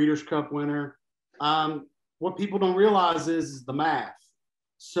Breeders' Cup winner. What people don't realize is the math.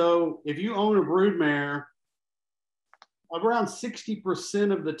 So if you own a broodmare, around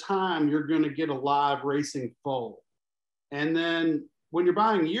 60% of the time you're going to get a live racing foal. And then when you're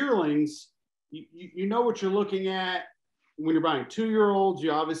buying yearlings, you know what you're looking at. When you're buying 2-year-olds,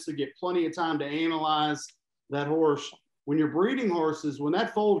 you obviously get plenty of time to analyze that horse. When you're breeding horses, when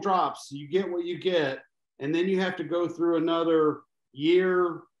that foal drops, you get what you get, and then you have to go through another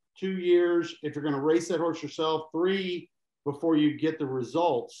year, 2 years, if you're going to race that horse yourself, 3 before you get the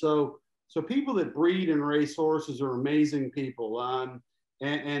results. So people that breed and race horses are amazing people, and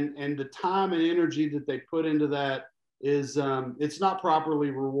the time and energy that they put into that is it's not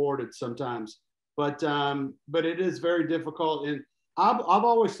properly rewarded sometimes, but it is very difficult. And I've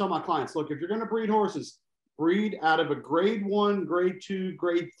always told my clients, look, if you're going to breed horses, breed out of a grade 1, grade 2,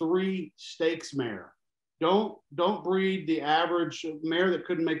 grade 3 stakes mare. Don't breed the average mare that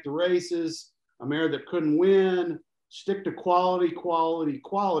couldn't make the races, a mare that couldn't win. Stick to quality, quality,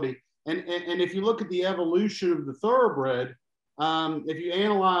 quality. And if you look at the evolution of the thoroughbred, if you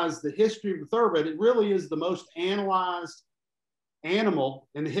analyze the history of the thoroughbred, it really is the most analyzed animal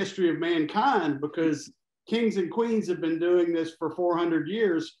in the history of mankind, because kings and queens have been doing this for 400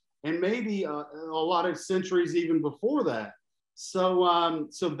 years and maybe a lot of centuries even before that. So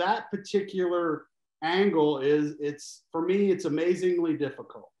that particular angle it's for me, it's amazingly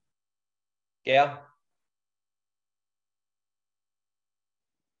difficult. Gail?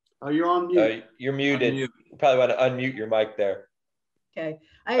 Oh, you're on mute. You're muted. You probably want to unmute your mic there. Okay,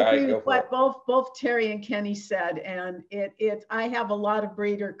 I agree with what both Terry and Kenny said, and I have a lot of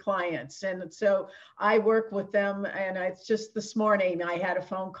breeder clients, and so I work with them. And it's just this morning I had a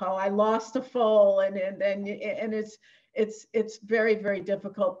phone call. I lost a foal, and it's very, very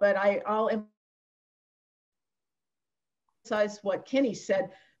difficult. But I'll emphasize what Kenny said.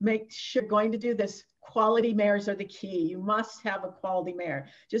 Make sure you're going to do this. Quality mares are the key. You must have a quality mare.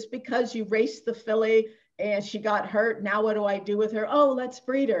 Just because you raced the filly and she got hurt, now what do I do with her? Oh, let's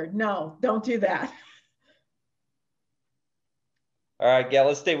breed her. No, don't do that. All right, Gail,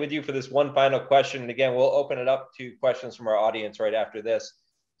 let's stay with you for this one final question. And again, we'll open it up to questions from our audience right after this.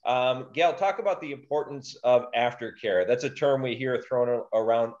 Gail, talk about the importance of aftercare. That's a term we hear thrown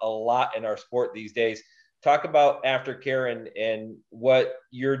around a lot in our sport these days. Talk about aftercare and what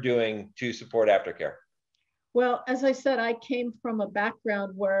you're doing to support aftercare. Well, as I said, I came from a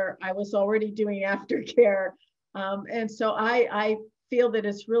background where I was already doing aftercare. And so I feel that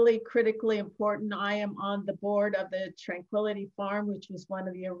it's really critically important. I am on the board of the Tranquility Farm, which was one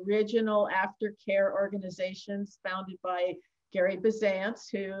of the original aftercare organizations founded by Gary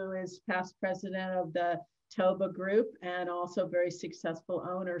Bazance, who is past president of the Toba Group and also very successful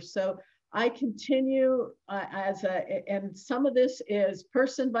owner. So I continue and some of this is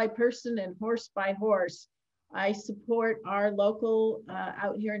person by person and horse by horse. I support our local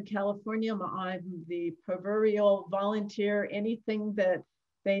out here in California. I'm the proverbial volunteer, anything that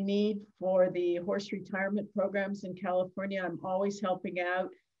they need for the horse retirement programs in California, I'm always helping out.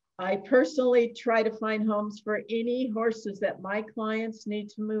 I personally try to find homes for any horses that my clients need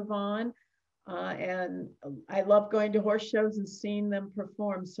to move on. And I love going to horse shows and seeing them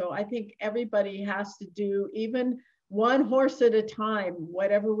perform. So I think everybody has to do even one horse at a time,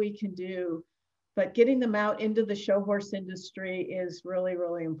 whatever we can do. But getting them out into the show horse industry is really,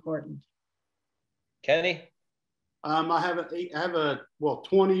 really important. Kenny? I have a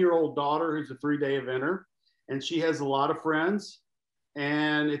 20-year-old daughter who's a 3-day eventer, and she has a lot of friends.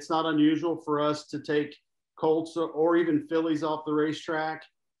 And it's not unusual for us to take colts or even fillies off the racetrack.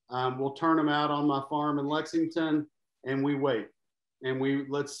 We'll turn them out on my farm in Lexington, and we wait. And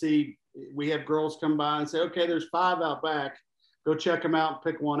let's see, we have girls come by and say, okay, there's 5 out back. Go check them out and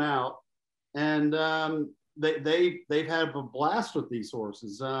pick one out. And they've had a blast with these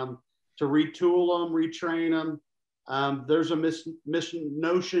horses, to retool them, retrain them. There's a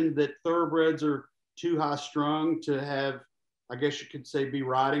notion that thoroughbreds are too high strung to have, I guess you could say, be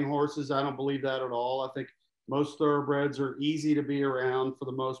riding horses. I don't believe that at all. I think most thoroughbreds are easy to be around for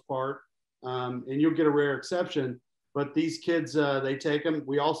the most part. And you'll get a rare exception, but these kids, they take them.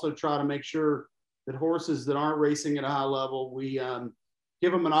 We also try to make sure that horses that aren't racing at a high level, we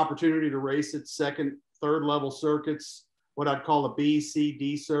give them an opportunity to race at 2nd, 3rd level circuits, what I'd call a B, C,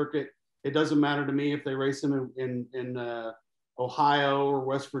 D circuit. It doesn't matter to me if they race them in Ohio or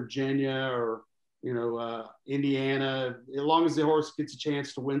West Virginia or Indiana, as long as the horse gets a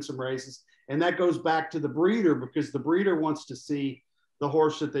chance to win some races. And that goes back to the breeder, because the breeder wants to see the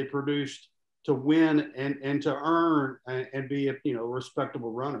horse that they produced to win and to earn and be a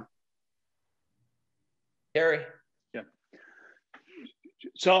respectable runner. Gary? Yeah.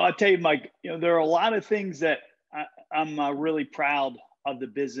 So I'll tell you, Mike, there are a lot of things that I'm really proud of the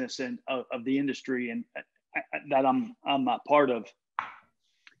business and of the industry and that I'm a part of.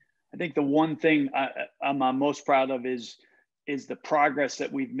 I think the one thing I'm most proud of is the progress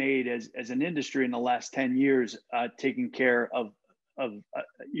that we've made as an industry in the last 10 years, taking care of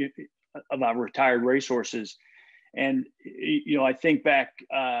our retired racehorses. And I think back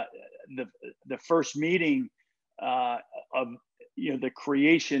the first meeting of the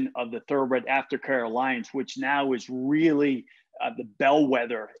creation of the Thoroughbred Aftercare Alliance, which now is really the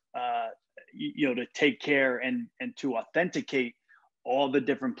bellwether, to take care and to authenticate all the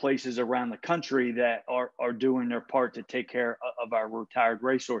different places around the country that are doing their part to take care of our retired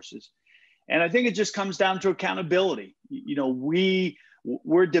racehorses. And I think it just comes down to accountability.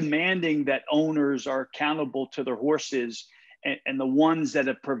 We're demanding that owners are accountable to their horses and the ones that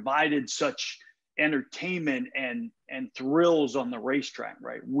have provided such entertainment and thrills on the racetrack,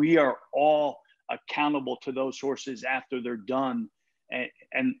 right? We are all accountable to those horses after they're done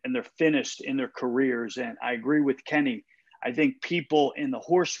and they're finished in their careers. And I agree with Kenny. I think people in the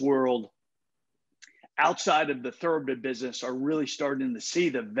horse world outside of the thoroughbred business are really starting to see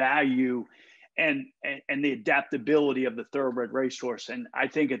the value and the adaptability of the thoroughbred racehorse. And I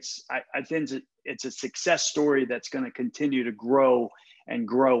think it's a success story that's going to continue to grow and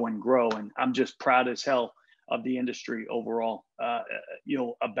grow and grow. And I'm just proud as hell of the industry overall,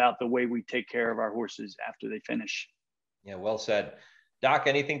 about the way we take care of our horses after they finish. Yeah, well said. Doc,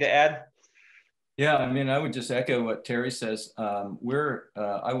 anything to add? Yeah, I mean, I would just echo what Terry says. I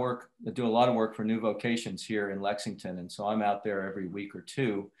do a lot of work for New Vocations here in Lexington. And so I'm out there every week or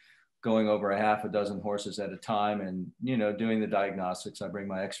two going over a half a dozen horses at a time and, doing the diagnostics. I bring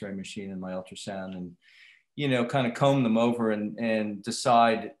my x-ray machine and my ultrasound and, kind of comb them over and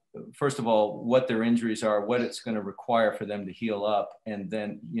decide, first of all, what their injuries are, what it's going to require for them to heal up, and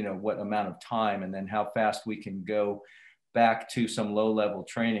then, what amount of time, and then how fast we can go back to some low-level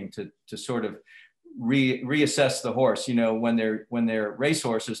training to sort of reassess the horse. When they're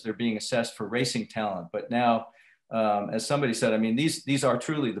racehorses, they're being assessed for racing talent. But now, as somebody said, I mean, these are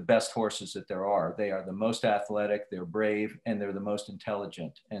truly the best horses that there are. They are the most athletic, they're brave, and they're the most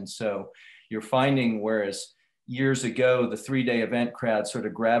intelligent. And so you're finding, whereas years ago, the 3-day event crowd sort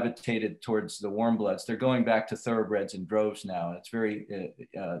of gravitated towards the warm bloods, they're going back to thoroughbreds in droves now. It's very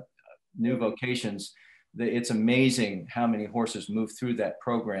New Vocations. It's amazing how many horses move through that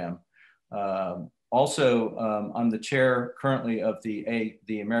program. Also, I'm the chair currently of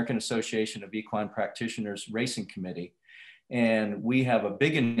the American Association of Equine Practitioners Racing Committee. And we have a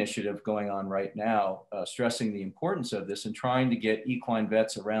big initiative going on right now, stressing the importance of this and trying to get equine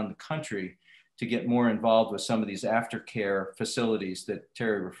vets around the country to get more involved with some of these aftercare facilities that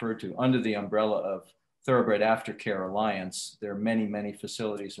Terry referred to under the umbrella of Thoroughbred Aftercare Alliance. There are many, many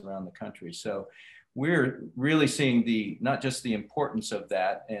facilities around the country. So we're really seeing not just the importance of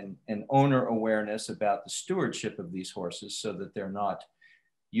that and owner awareness about the stewardship of these horses so that they're not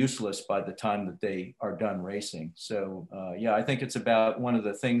useless by the time that they are done racing. So yeah, I think it's about one of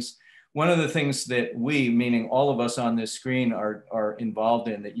the things that we, meaning all of us on this screen, are involved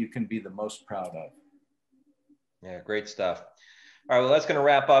in that you can be the most proud of. Yeah, great stuff. All right, well, that's going to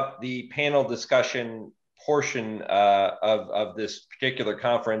wrap up the panel discussion portion of this particular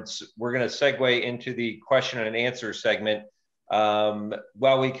conference. We're going to segue into the question and answer segment.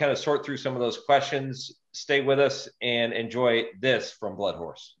 While we kind of sort through some of those questions, stay with us and enjoy this from Blood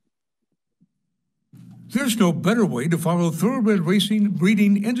Horse. There's no better way to follow thoroughbred racing,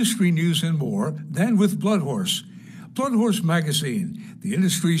 breeding, industry news, and more than with Blood Horse. Blood Horse Magazine, the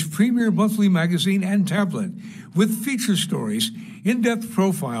industry's premier monthly magazine and tablet, with feature stories, in-depth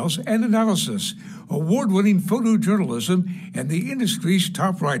profiles and analysis, award-winning photojournalism, and the industry's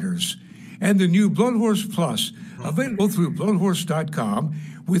top writers. And the new Blood Horse Plus, available through bloodhorse.com,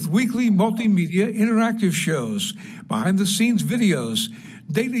 with weekly multimedia interactive shows, behind-the-scenes videos,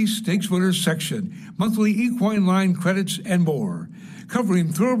 daily stakes winners section, monthly equine line credits, and more.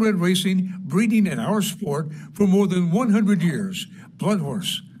 Covering thoroughbred racing, breeding, and our sport for more than 100 years. Blood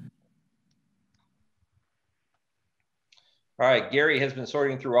Horse. All right, Gary has been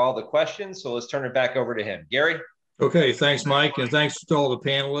sorting through all the questions, so let's turn it back over to him. Gary? Okay, thanks, Mike, and thanks to all the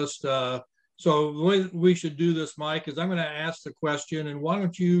panelists. So the way we should do this, Mike, is I'm going to ask the question, and why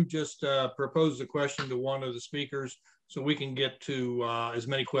don't you just propose the question to one of the speakers so we can get to as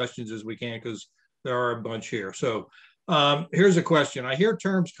many questions as we can, because there are a bunch here. So here's a question. I hear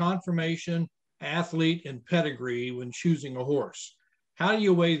terms conformation, athlete, and pedigree when choosing a horse. How do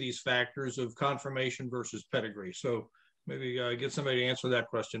you weigh these factors of conformation versus pedigree? So maybe get somebody to answer that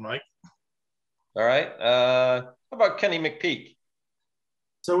question, Mike. All right. How about Kenny McPeak?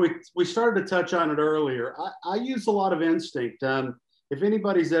 So we started to touch on it earlier. I use a lot of instinct. If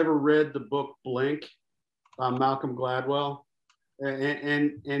anybody's ever read the book Blink by Malcolm Gladwell,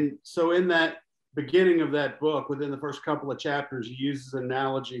 and so in that beginning of that book, within the first couple of chapters, he uses an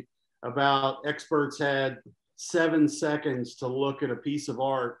analogy about experts had 7 seconds to look at a piece of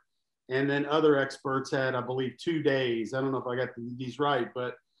art, and then other experts had, I believe, 2 days. I don't know if I got these right,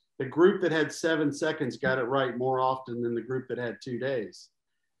 but the group that had 7 seconds got it right more often than the group that had 2 days.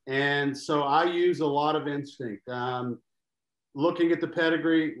 And so I use a lot of instinct. Looking at the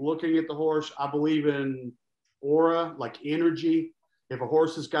pedigree, looking at the horse, I believe in aura, like energy. If a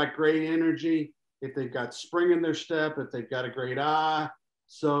horse has got great energy, if they've got spring in their step, if they've got a great eye.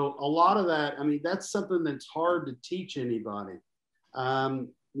 So a lot of that, I mean, that's something that's hard to teach anybody.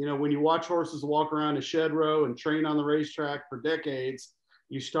 You know, when you watch horses walk around a shed row and train on the racetrack for decades,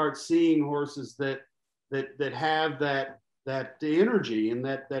 you start seeing horses that have that energy and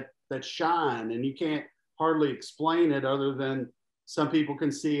that shine, and you can't hardly explain it other than some people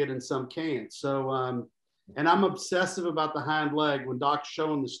can see it and some can't. So, and I'm obsessive about the hind leg. When Doc's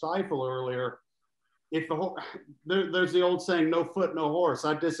showing the stifle earlier, if the there's the old saying, no foot, no horse.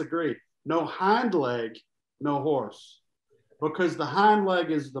 I disagree. No hind leg, no horse, because the hind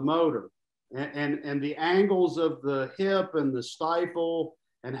leg is the motor, and the angles of the hip and the stifle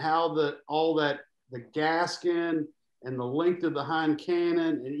and how the gaskin and the length of the hind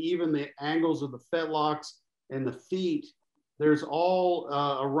cannon and even the angles of the fetlocks and the feet, there's all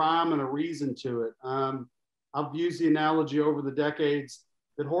a rhyme and a reason to it. I've used the analogy over the decades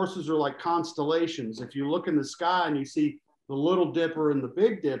that horses are like constellations. If you look in the sky and you see the Little Dipper and the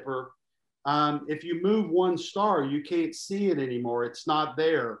Big Dipper, if you move one star, you can't see it anymore. It's not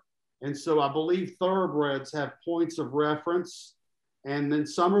there. And so I believe thoroughbreds have points of reference, and then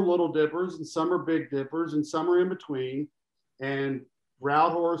some are Little Dippers and some are Big Dippers and some are in between. And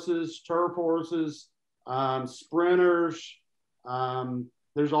route horses, turf horses, sprinters,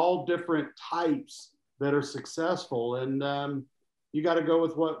 there's all different types that are successful, and you got to go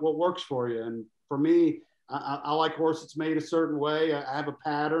with what works for you. And for me, I like horse that's made a certain way. I have a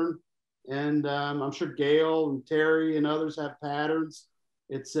pattern, and I'm sure Gail and Terry and others have patterns.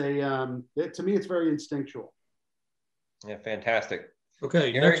 It's to me, it's very instinctual. Yeah, fantastic.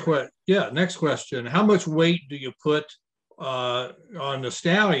 Okay, Gary? next question. How much weight do you put on the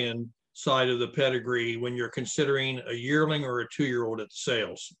stallion side of the pedigree when you're considering a yearling or a 2-year-old at the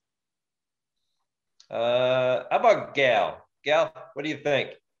sales? How about Gal? Gal, what do you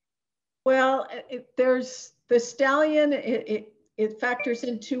think? Well, there's the stallion, it factors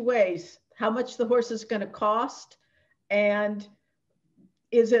in two ways: how much the horse is going to cost, and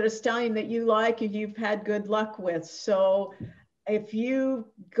is it a stallion that you like or you've had good luck with? So if you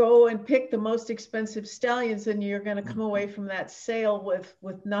go and pick the most expensive stallions, then you're going to come away from that sale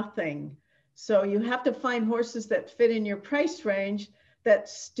with nothing. So you have to find horses that fit in your price range that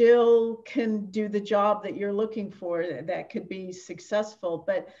still can do the job that you're looking for, that could be successful.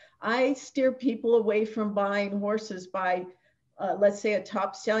 But I steer people away from buying horses by, let's say, a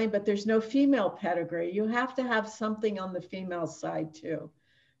top stallion, but there's no female pedigree. You have to have something on the female side too.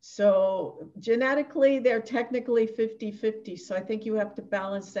 So genetically, they're technically 50-50. So I think you have to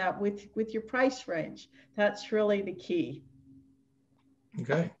balance that with your price range. That's really the key.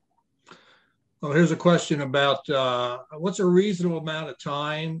 Okay. Well, here's a question about what's a reasonable amount of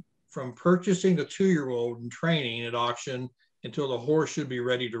time from purchasing the 2-year-old and training at auction until the horse should be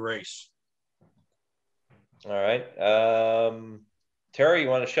ready to race? All right. Terry, you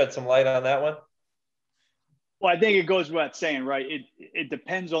want to shed some light on that one? Well, I think it goes without saying, right? It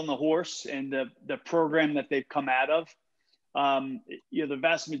depends on the horse and the program that they've come out of. The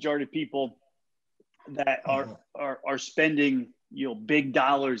vast majority of people that are spending big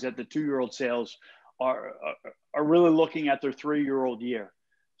dollars at the 2-year-old sales are really looking at their 3-year-old year.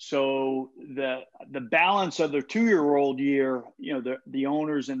 So the balance of their 2-year-old year, the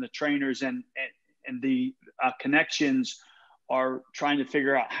owners and the trainers and the connections are trying to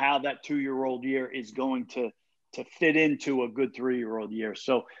figure out how that 2-year-old year is going to fit into a good 3-year-old year.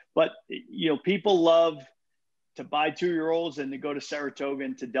 So, but people love to buy 2-year-olds and to go to Saratoga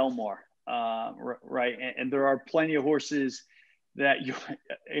and to Del Mar, right? And there are plenty of horses that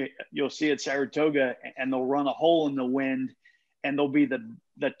you'll see at Saratoga, and they'll run a hole in the wind, and they'll be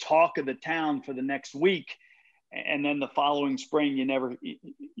the talk of the town for the next week, and then the following spring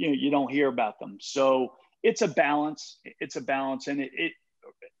you don't hear about them. So it's a balance. And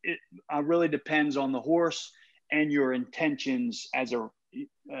it really depends on the horse and your intentions as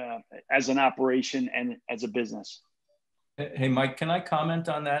an operation and as a business. Hey, Mike, can I comment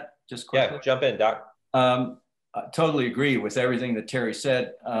on that just quickly? Yeah, jump in, Doc. I totally agree with everything that Terry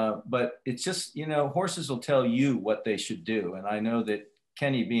said, but it's just, horses will tell you what they should do. And I know that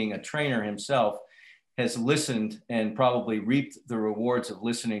Kenny, being a trainer himself, has listened and probably reaped the rewards of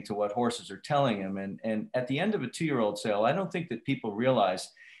listening to what horses are telling him. And at the end of a 2-year-old sale, I don't think that people realize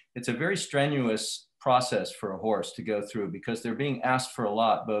it's a very strenuous process for a horse to go through, because they're being asked for a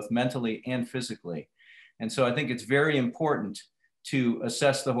lot, both mentally and physically. And so I think it's very important to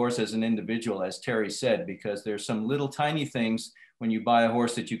assess the horse as an individual, as Terry said, because there's some little tiny things when you buy a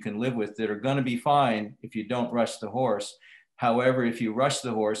horse that you can live with that are going to be fine if you don't rush the horse. However, if you rush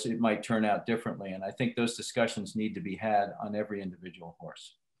the horse, it might turn out differently. And I think those discussions need to be had on every individual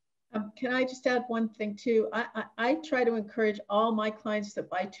horse. Can I just add one thing too? I try to encourage all my clients that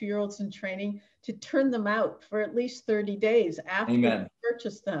buy 2-year-olds in training to turn them out for at least 30 days after they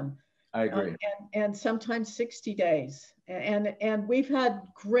purchase them. I agree. And sometimes 60 days. And we've had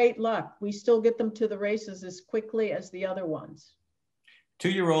great luck. We still get them to the races as quickly as the other ones.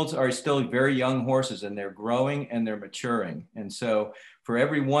 2-year-olds are still very young horses, and they're growing and they're maturing. And so for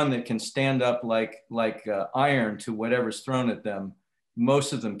every one that can stand up like iron to whatever's thrown at them,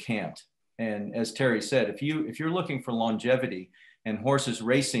 most of them can't. And as Terry said, if you're looking for longevity and horses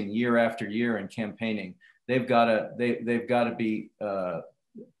racing year after year and campaigning, they've got to be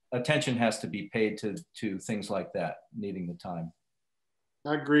attention has to be paid to things like that, needing the time.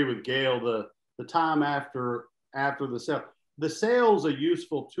 I agree with Gail. The time after the sale. The sale is a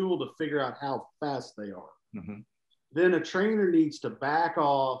useful tool to figure out how fast they are. Mm-hmm. Then a trainer needs to back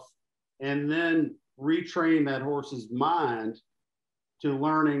off and then retrain that horse's mind to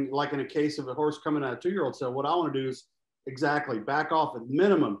learning, like in a case of a horse coming out of 2-year-old sale, what I want to do is exactly back off at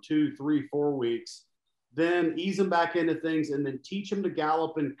minimum 2, 3, 4 weeks, then ease them back into things, and then teach them to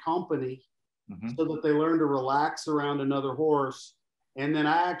gallop in company so that they learn to relax around another horse. And then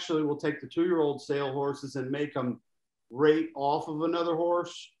I actually will take the 2-year-old sale horses and make them rate off of another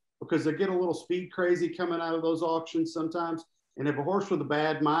horse, because they get a little speed crazy coming out of those auctions sometimes. And if a horse with a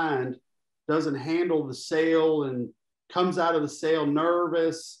bad mind doesn't handle the sale and comes out of the sale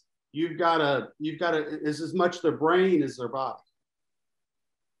nervous, you've got to, it's as much their brain as their body.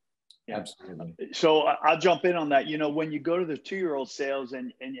 Absolutely. So I'll jump in on that. When you go to the 2-year-old sales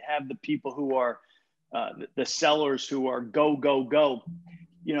and you have the people who are the sellers who are go, go, go,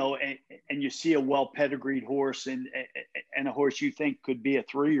 and you see a well pedigreed horse and a horse you think could be a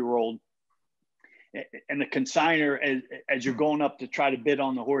 3-year-old, and the consignor, as you're going up to try to bid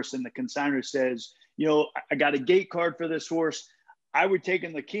on the horse, and the consignor says, you know, I got a gate card for this horse, I would take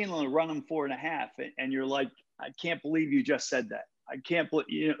him to Keeneland and run him 4.5. And you're like, I can't believe you just said that. I can't believe,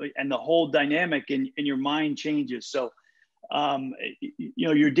 you know, and the whole dynamic in your mind changes. So, you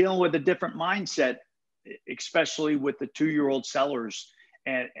know, you're dealing with a different mindset, especially with the 2-year-old sellers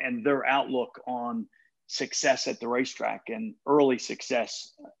and their outlook on success at the racetrack and early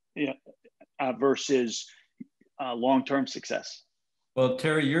success, you know, versus long-term success. Well,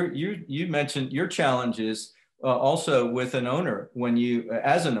 Terry, you mentioned your challenges also with an owner. When you,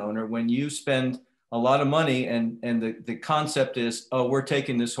 as an owner, when you spend a lot of money and the concept is, oh, we're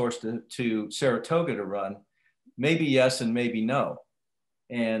taking this horse to Saratoga to run, maybe yes and maybe no.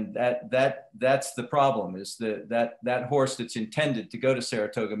 And that's the problem, is that horse that's intended to go to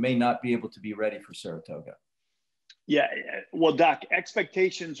Saratoga may not be able to be ready for Saratoga. Yeah, well, Doc,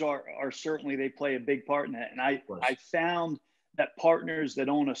 expectations are certainly, they play a big part in that. And I found that partners that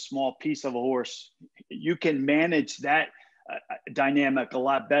own a small piece of a horse, you can manage that dynamic a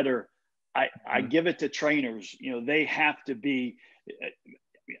lot better. I give it to trainers. You know, they have to be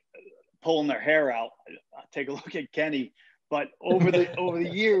pulling their hair out. Take a look at Kenny. But over the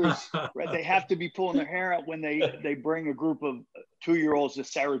years, right, they have to be pulling their hair out when they bring a group of 2-year-olds to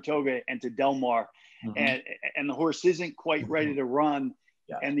Saratoga and to Del Mar, and the horse isn't quite ready to run,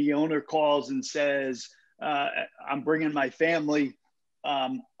 and the owner calls and says, "I'm bringing my family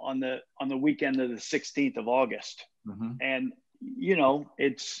on the weekend of the 16th of August," and you know,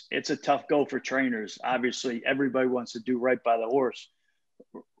 it's a tough go for trainers. Obviously, everybody wants to do right by the horse,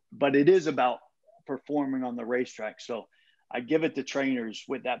 but it is about performing on the racetrack. So I give it to trainers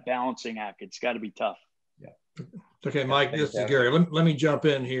with that balancing act. It's got to be tough. Yeah. Okay, Mike, this is Gary. Let me jump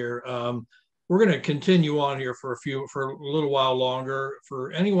in here. We're going to continue on here for a little while longer.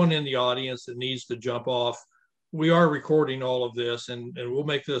 For anyone in the audience that needs to jump off, we are recording all of this, and we'll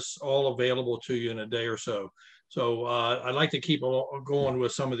make this all available to you in a day or so. So I'd like to keep going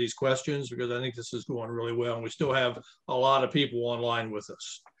with some of these questions, because I think this is going really well, and we still have a lot of people online with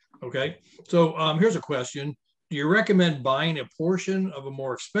us. Okay, so here's a question. Do you recommend buying a portion of a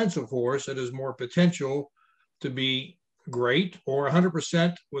more expensive horse that has more potential to be great, or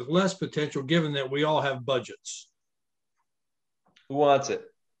 100% with less potential, given that we all have budgets? Who wants it?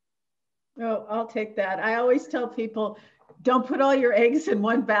 Oh, I'll take that. I always tell people, don't put all your eggs in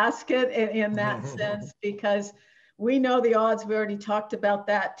one basket in that sense, because we know the odds. We already talked about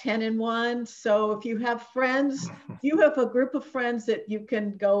that, 10-1. So if you have friends, you have a group of friends that you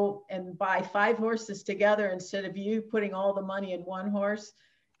can go and buy 5 horses together instead of you putting all the money in one horse.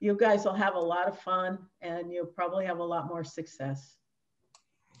 You guys will have a lot of fun, and you'll probably have a lot more success.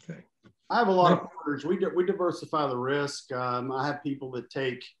 Okay. I have a lot of partners. We diversify the risk. I have people that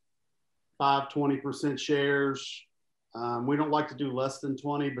take 5-20% shares. We don't like to do less than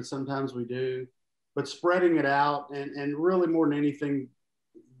 20, but sometimes we do. But spreading it out, and really more than anything,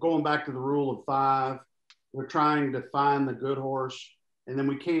 going back to the rule of 5, we're trying to find the good horse, and then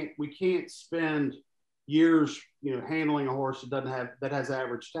we can't spend years, you know, handling a horse that has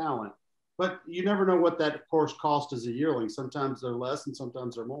average talent. But you never know what that horse cost as a yearling. Sometimes they're less, and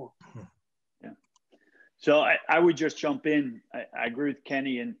sometimes they're more. Yeah. So I would just jump in. I agree with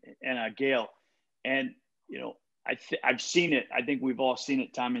Kenny and Gail, and you know, I've seen it. I think we've all seen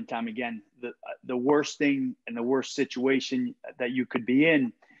it time and time again. The worst thing and the worst situation that you could be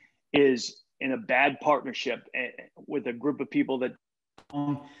in is in a bad partnership with a group of people that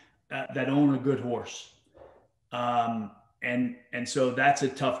own a good horse. And so that's a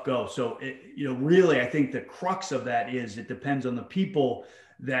tough go. So, you know, really, I think the crux of that is it depends on the people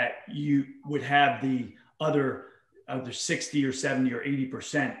that you would have the other 60 or 70 or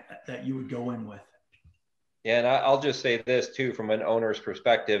 80% that you would go in with. Yeah, and I'll just say this too, from an owner's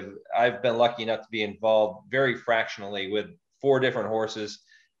perspective. I've been lucky enough to be involved very fractionally with 4 different horses.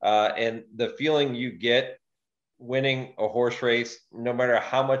 And the feeling you get winning a horse race, no matter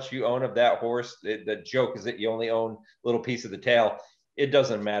how much you own of that horse, the joke is that you only own a little piece of the tail. It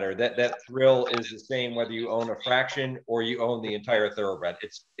doesn't matter. That thrill is the same whether you own a fraction or you own the entire thoroughbred.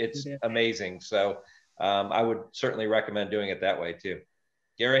 It's amazing. So I would certainly recommend doing it that way too.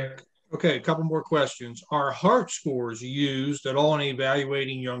 Gary? Okay, a couple more questions. Are heart scores used at all in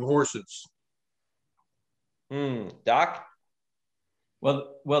evaluating young horses? Doc?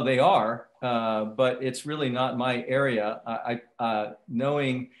 Well, they are, but it's really not my area.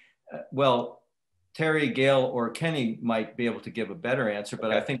 Terry, Gail, or Kenny might be able to give a better answer,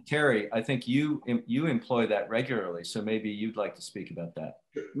 but I think Terry, you employ that regularly, so maybe you'd like to speak about that.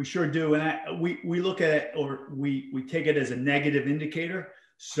 We sure do, and we look at it, or we take it as a negative indicator.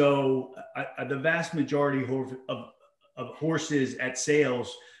 So the vast majority of horses at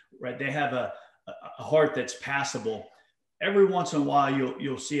sales, right, they have a heart that's passable. Every once in a while,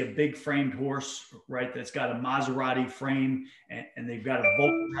 you'll see a big framed horse, right, that's got a Maserati frame and they've got a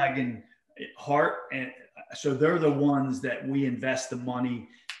Volkswagen heart. And so they're the ones that we invest the money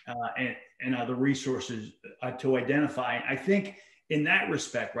and the resources to identify. I think in that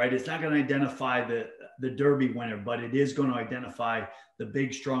respect, right, it's not going to identify the Derby winner, but it is going to identify the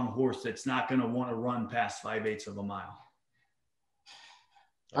big, strong horse that's not going to want to run past 5/8 of a mile.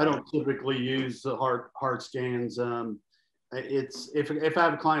 I don't typically use the heart scans. It's if I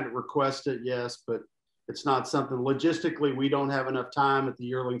have a client that requests it, yes, but it's not something logistically we don't have enough time at the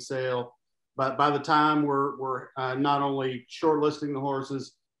yearling sale. But by the time we're not only shortlisting the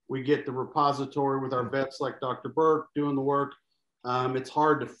horses, we get the repository with our vets like Dr. Burke doing the work. It's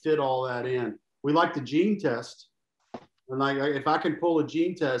hard to fit all that in. We like the gene test. And like, if I can pull a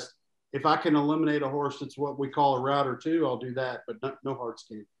gene test, if I can eliminate a horse that's what we call a router 2, I'll do that, but no heart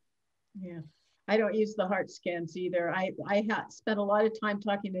scan. Yeah, I don't use the heart scans either. I spent a lot of time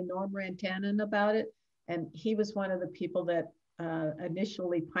talking to Norm Rantanen about it, and he was one of the people that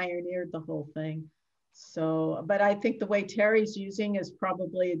initially pioneered the whole thing. So, but I think the way Terry's using is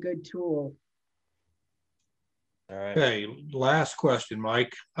probably a good tool. All right. Okay, last question,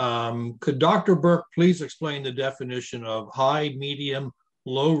 Mike. Could Dr. Burke please explain the definition of high, medium,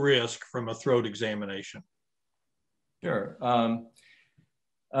 low risk from a throat examination? Sure.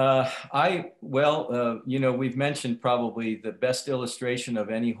 You know, we've mentioned probably the best illustration of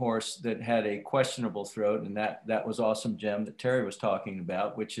any horse that had a questionable throat, and that was Awesome Gem that Terry was talking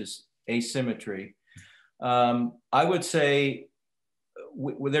about, which is asymmetry. I would say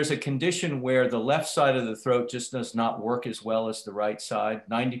there's a condition where the left side of the throat just does not work as well as the right side.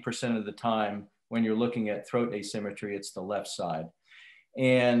 90% of the time when you're looking at throat asymmetry, it's the left side.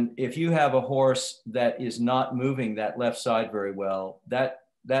 And if you have a horse that is not moving that left side very well, that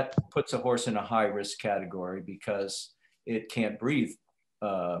puts a horse in a high risk category because it can't breathe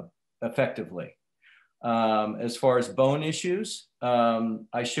effectively. As far as bone issues,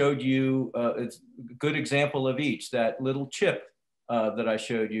 I showed you it's a good example of each. That little chip that I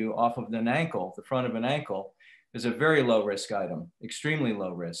showed you off of an ankle, the front of an ankle, is a very low risk item, extremely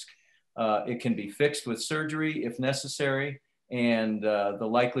low risk. It can be fixed with surgery if necessary, and the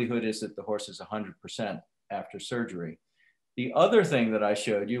likelihood is that the horse is 100% after surgery. The other thing that I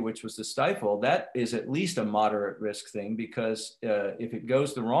showed you, which was the stifle, that is at least a moderate risk thing because if it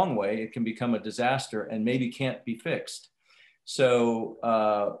goes the wrong way, it can become a disaster and maybe can't be fixed.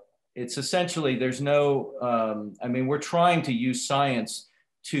 So it's essentially, there's no, I mean, we're trying to use science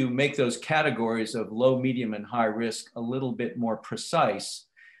to make those categories of low, medium, and high risk a little bit more precise.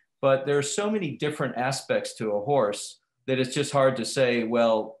 But there are so many different aspects to a horse that it's just hard to say,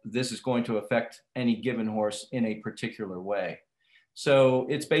 well, this is going to affect any given horse in a particular way. So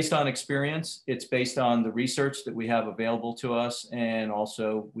it's based on experience. It's based on the research that we have available to us. And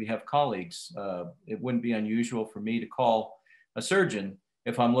also we have colleagues. It wouldn't be unusual for me to call a surgeon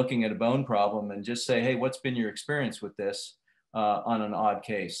if I'm looking at a bone problem and just say, hey, what's been your experience with this on an odd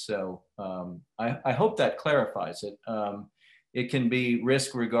case? So I hope that clarifies it. It can be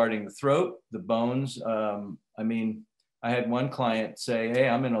risk regarding the throat, the bones. I mean, I had one client say, hey,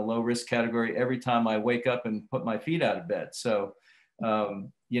 I'm in a low risk category every time I wake up and put my feet out of bed. So,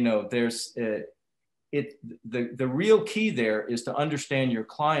 you know, there's the real key there is to understand your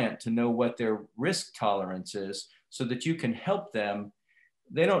client, to know what their risk tolerance is so that you can help them.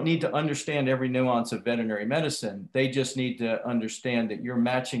 They don't need to understand every nuance of veterinary medicine. They just need to understand that you're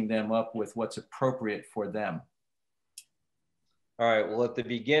matching them up with what's appropriate for them. All right, well, at the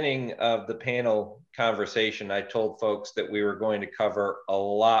beginning of the panel conversation, I told folks that we were going to cover a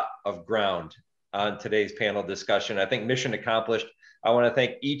lot of ground on today's panel discussion. I think mission accomplished. I want to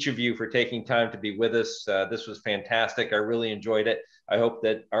thank each of you for taking time to be with us. This was fantastic. I really enjoyed it. I hope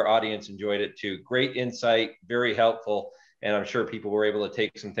that our audience enjoyed it too. Great insight, very helpful, and I'm sure people were able to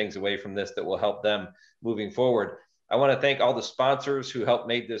take some things away from this that will help them moving forward. I want to thank all the sponsors who helped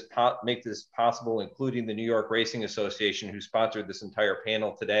make this possible, including the New York Racing Association, who sponsored this entire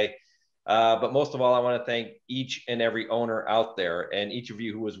panel today. But most of all, I want to thank each and every owner out there, and each of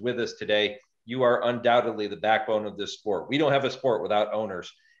you who was with us today. You are undoubtedly the backbone of this sport. We don't have a sport without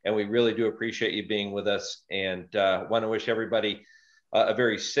owners, and we really do appreciate you being with us, and want to wish everybody a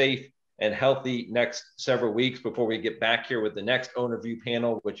very safe and healthy next several weeks before we get back here with the next Owner View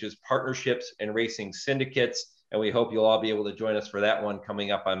panel, which is Partnerships and Racing Syndicates. And we hope you'll all be able to join us for that one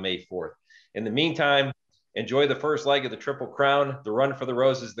coming up on May 4th. In the meantime, enjoy the first leg of the Triple Crown, the Run for the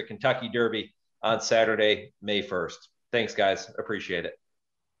Roses, the Kentucky Derby on Saturday, May 1st. Thanks, guys. Appreciate it.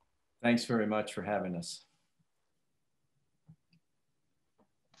 Thanks very much for having us.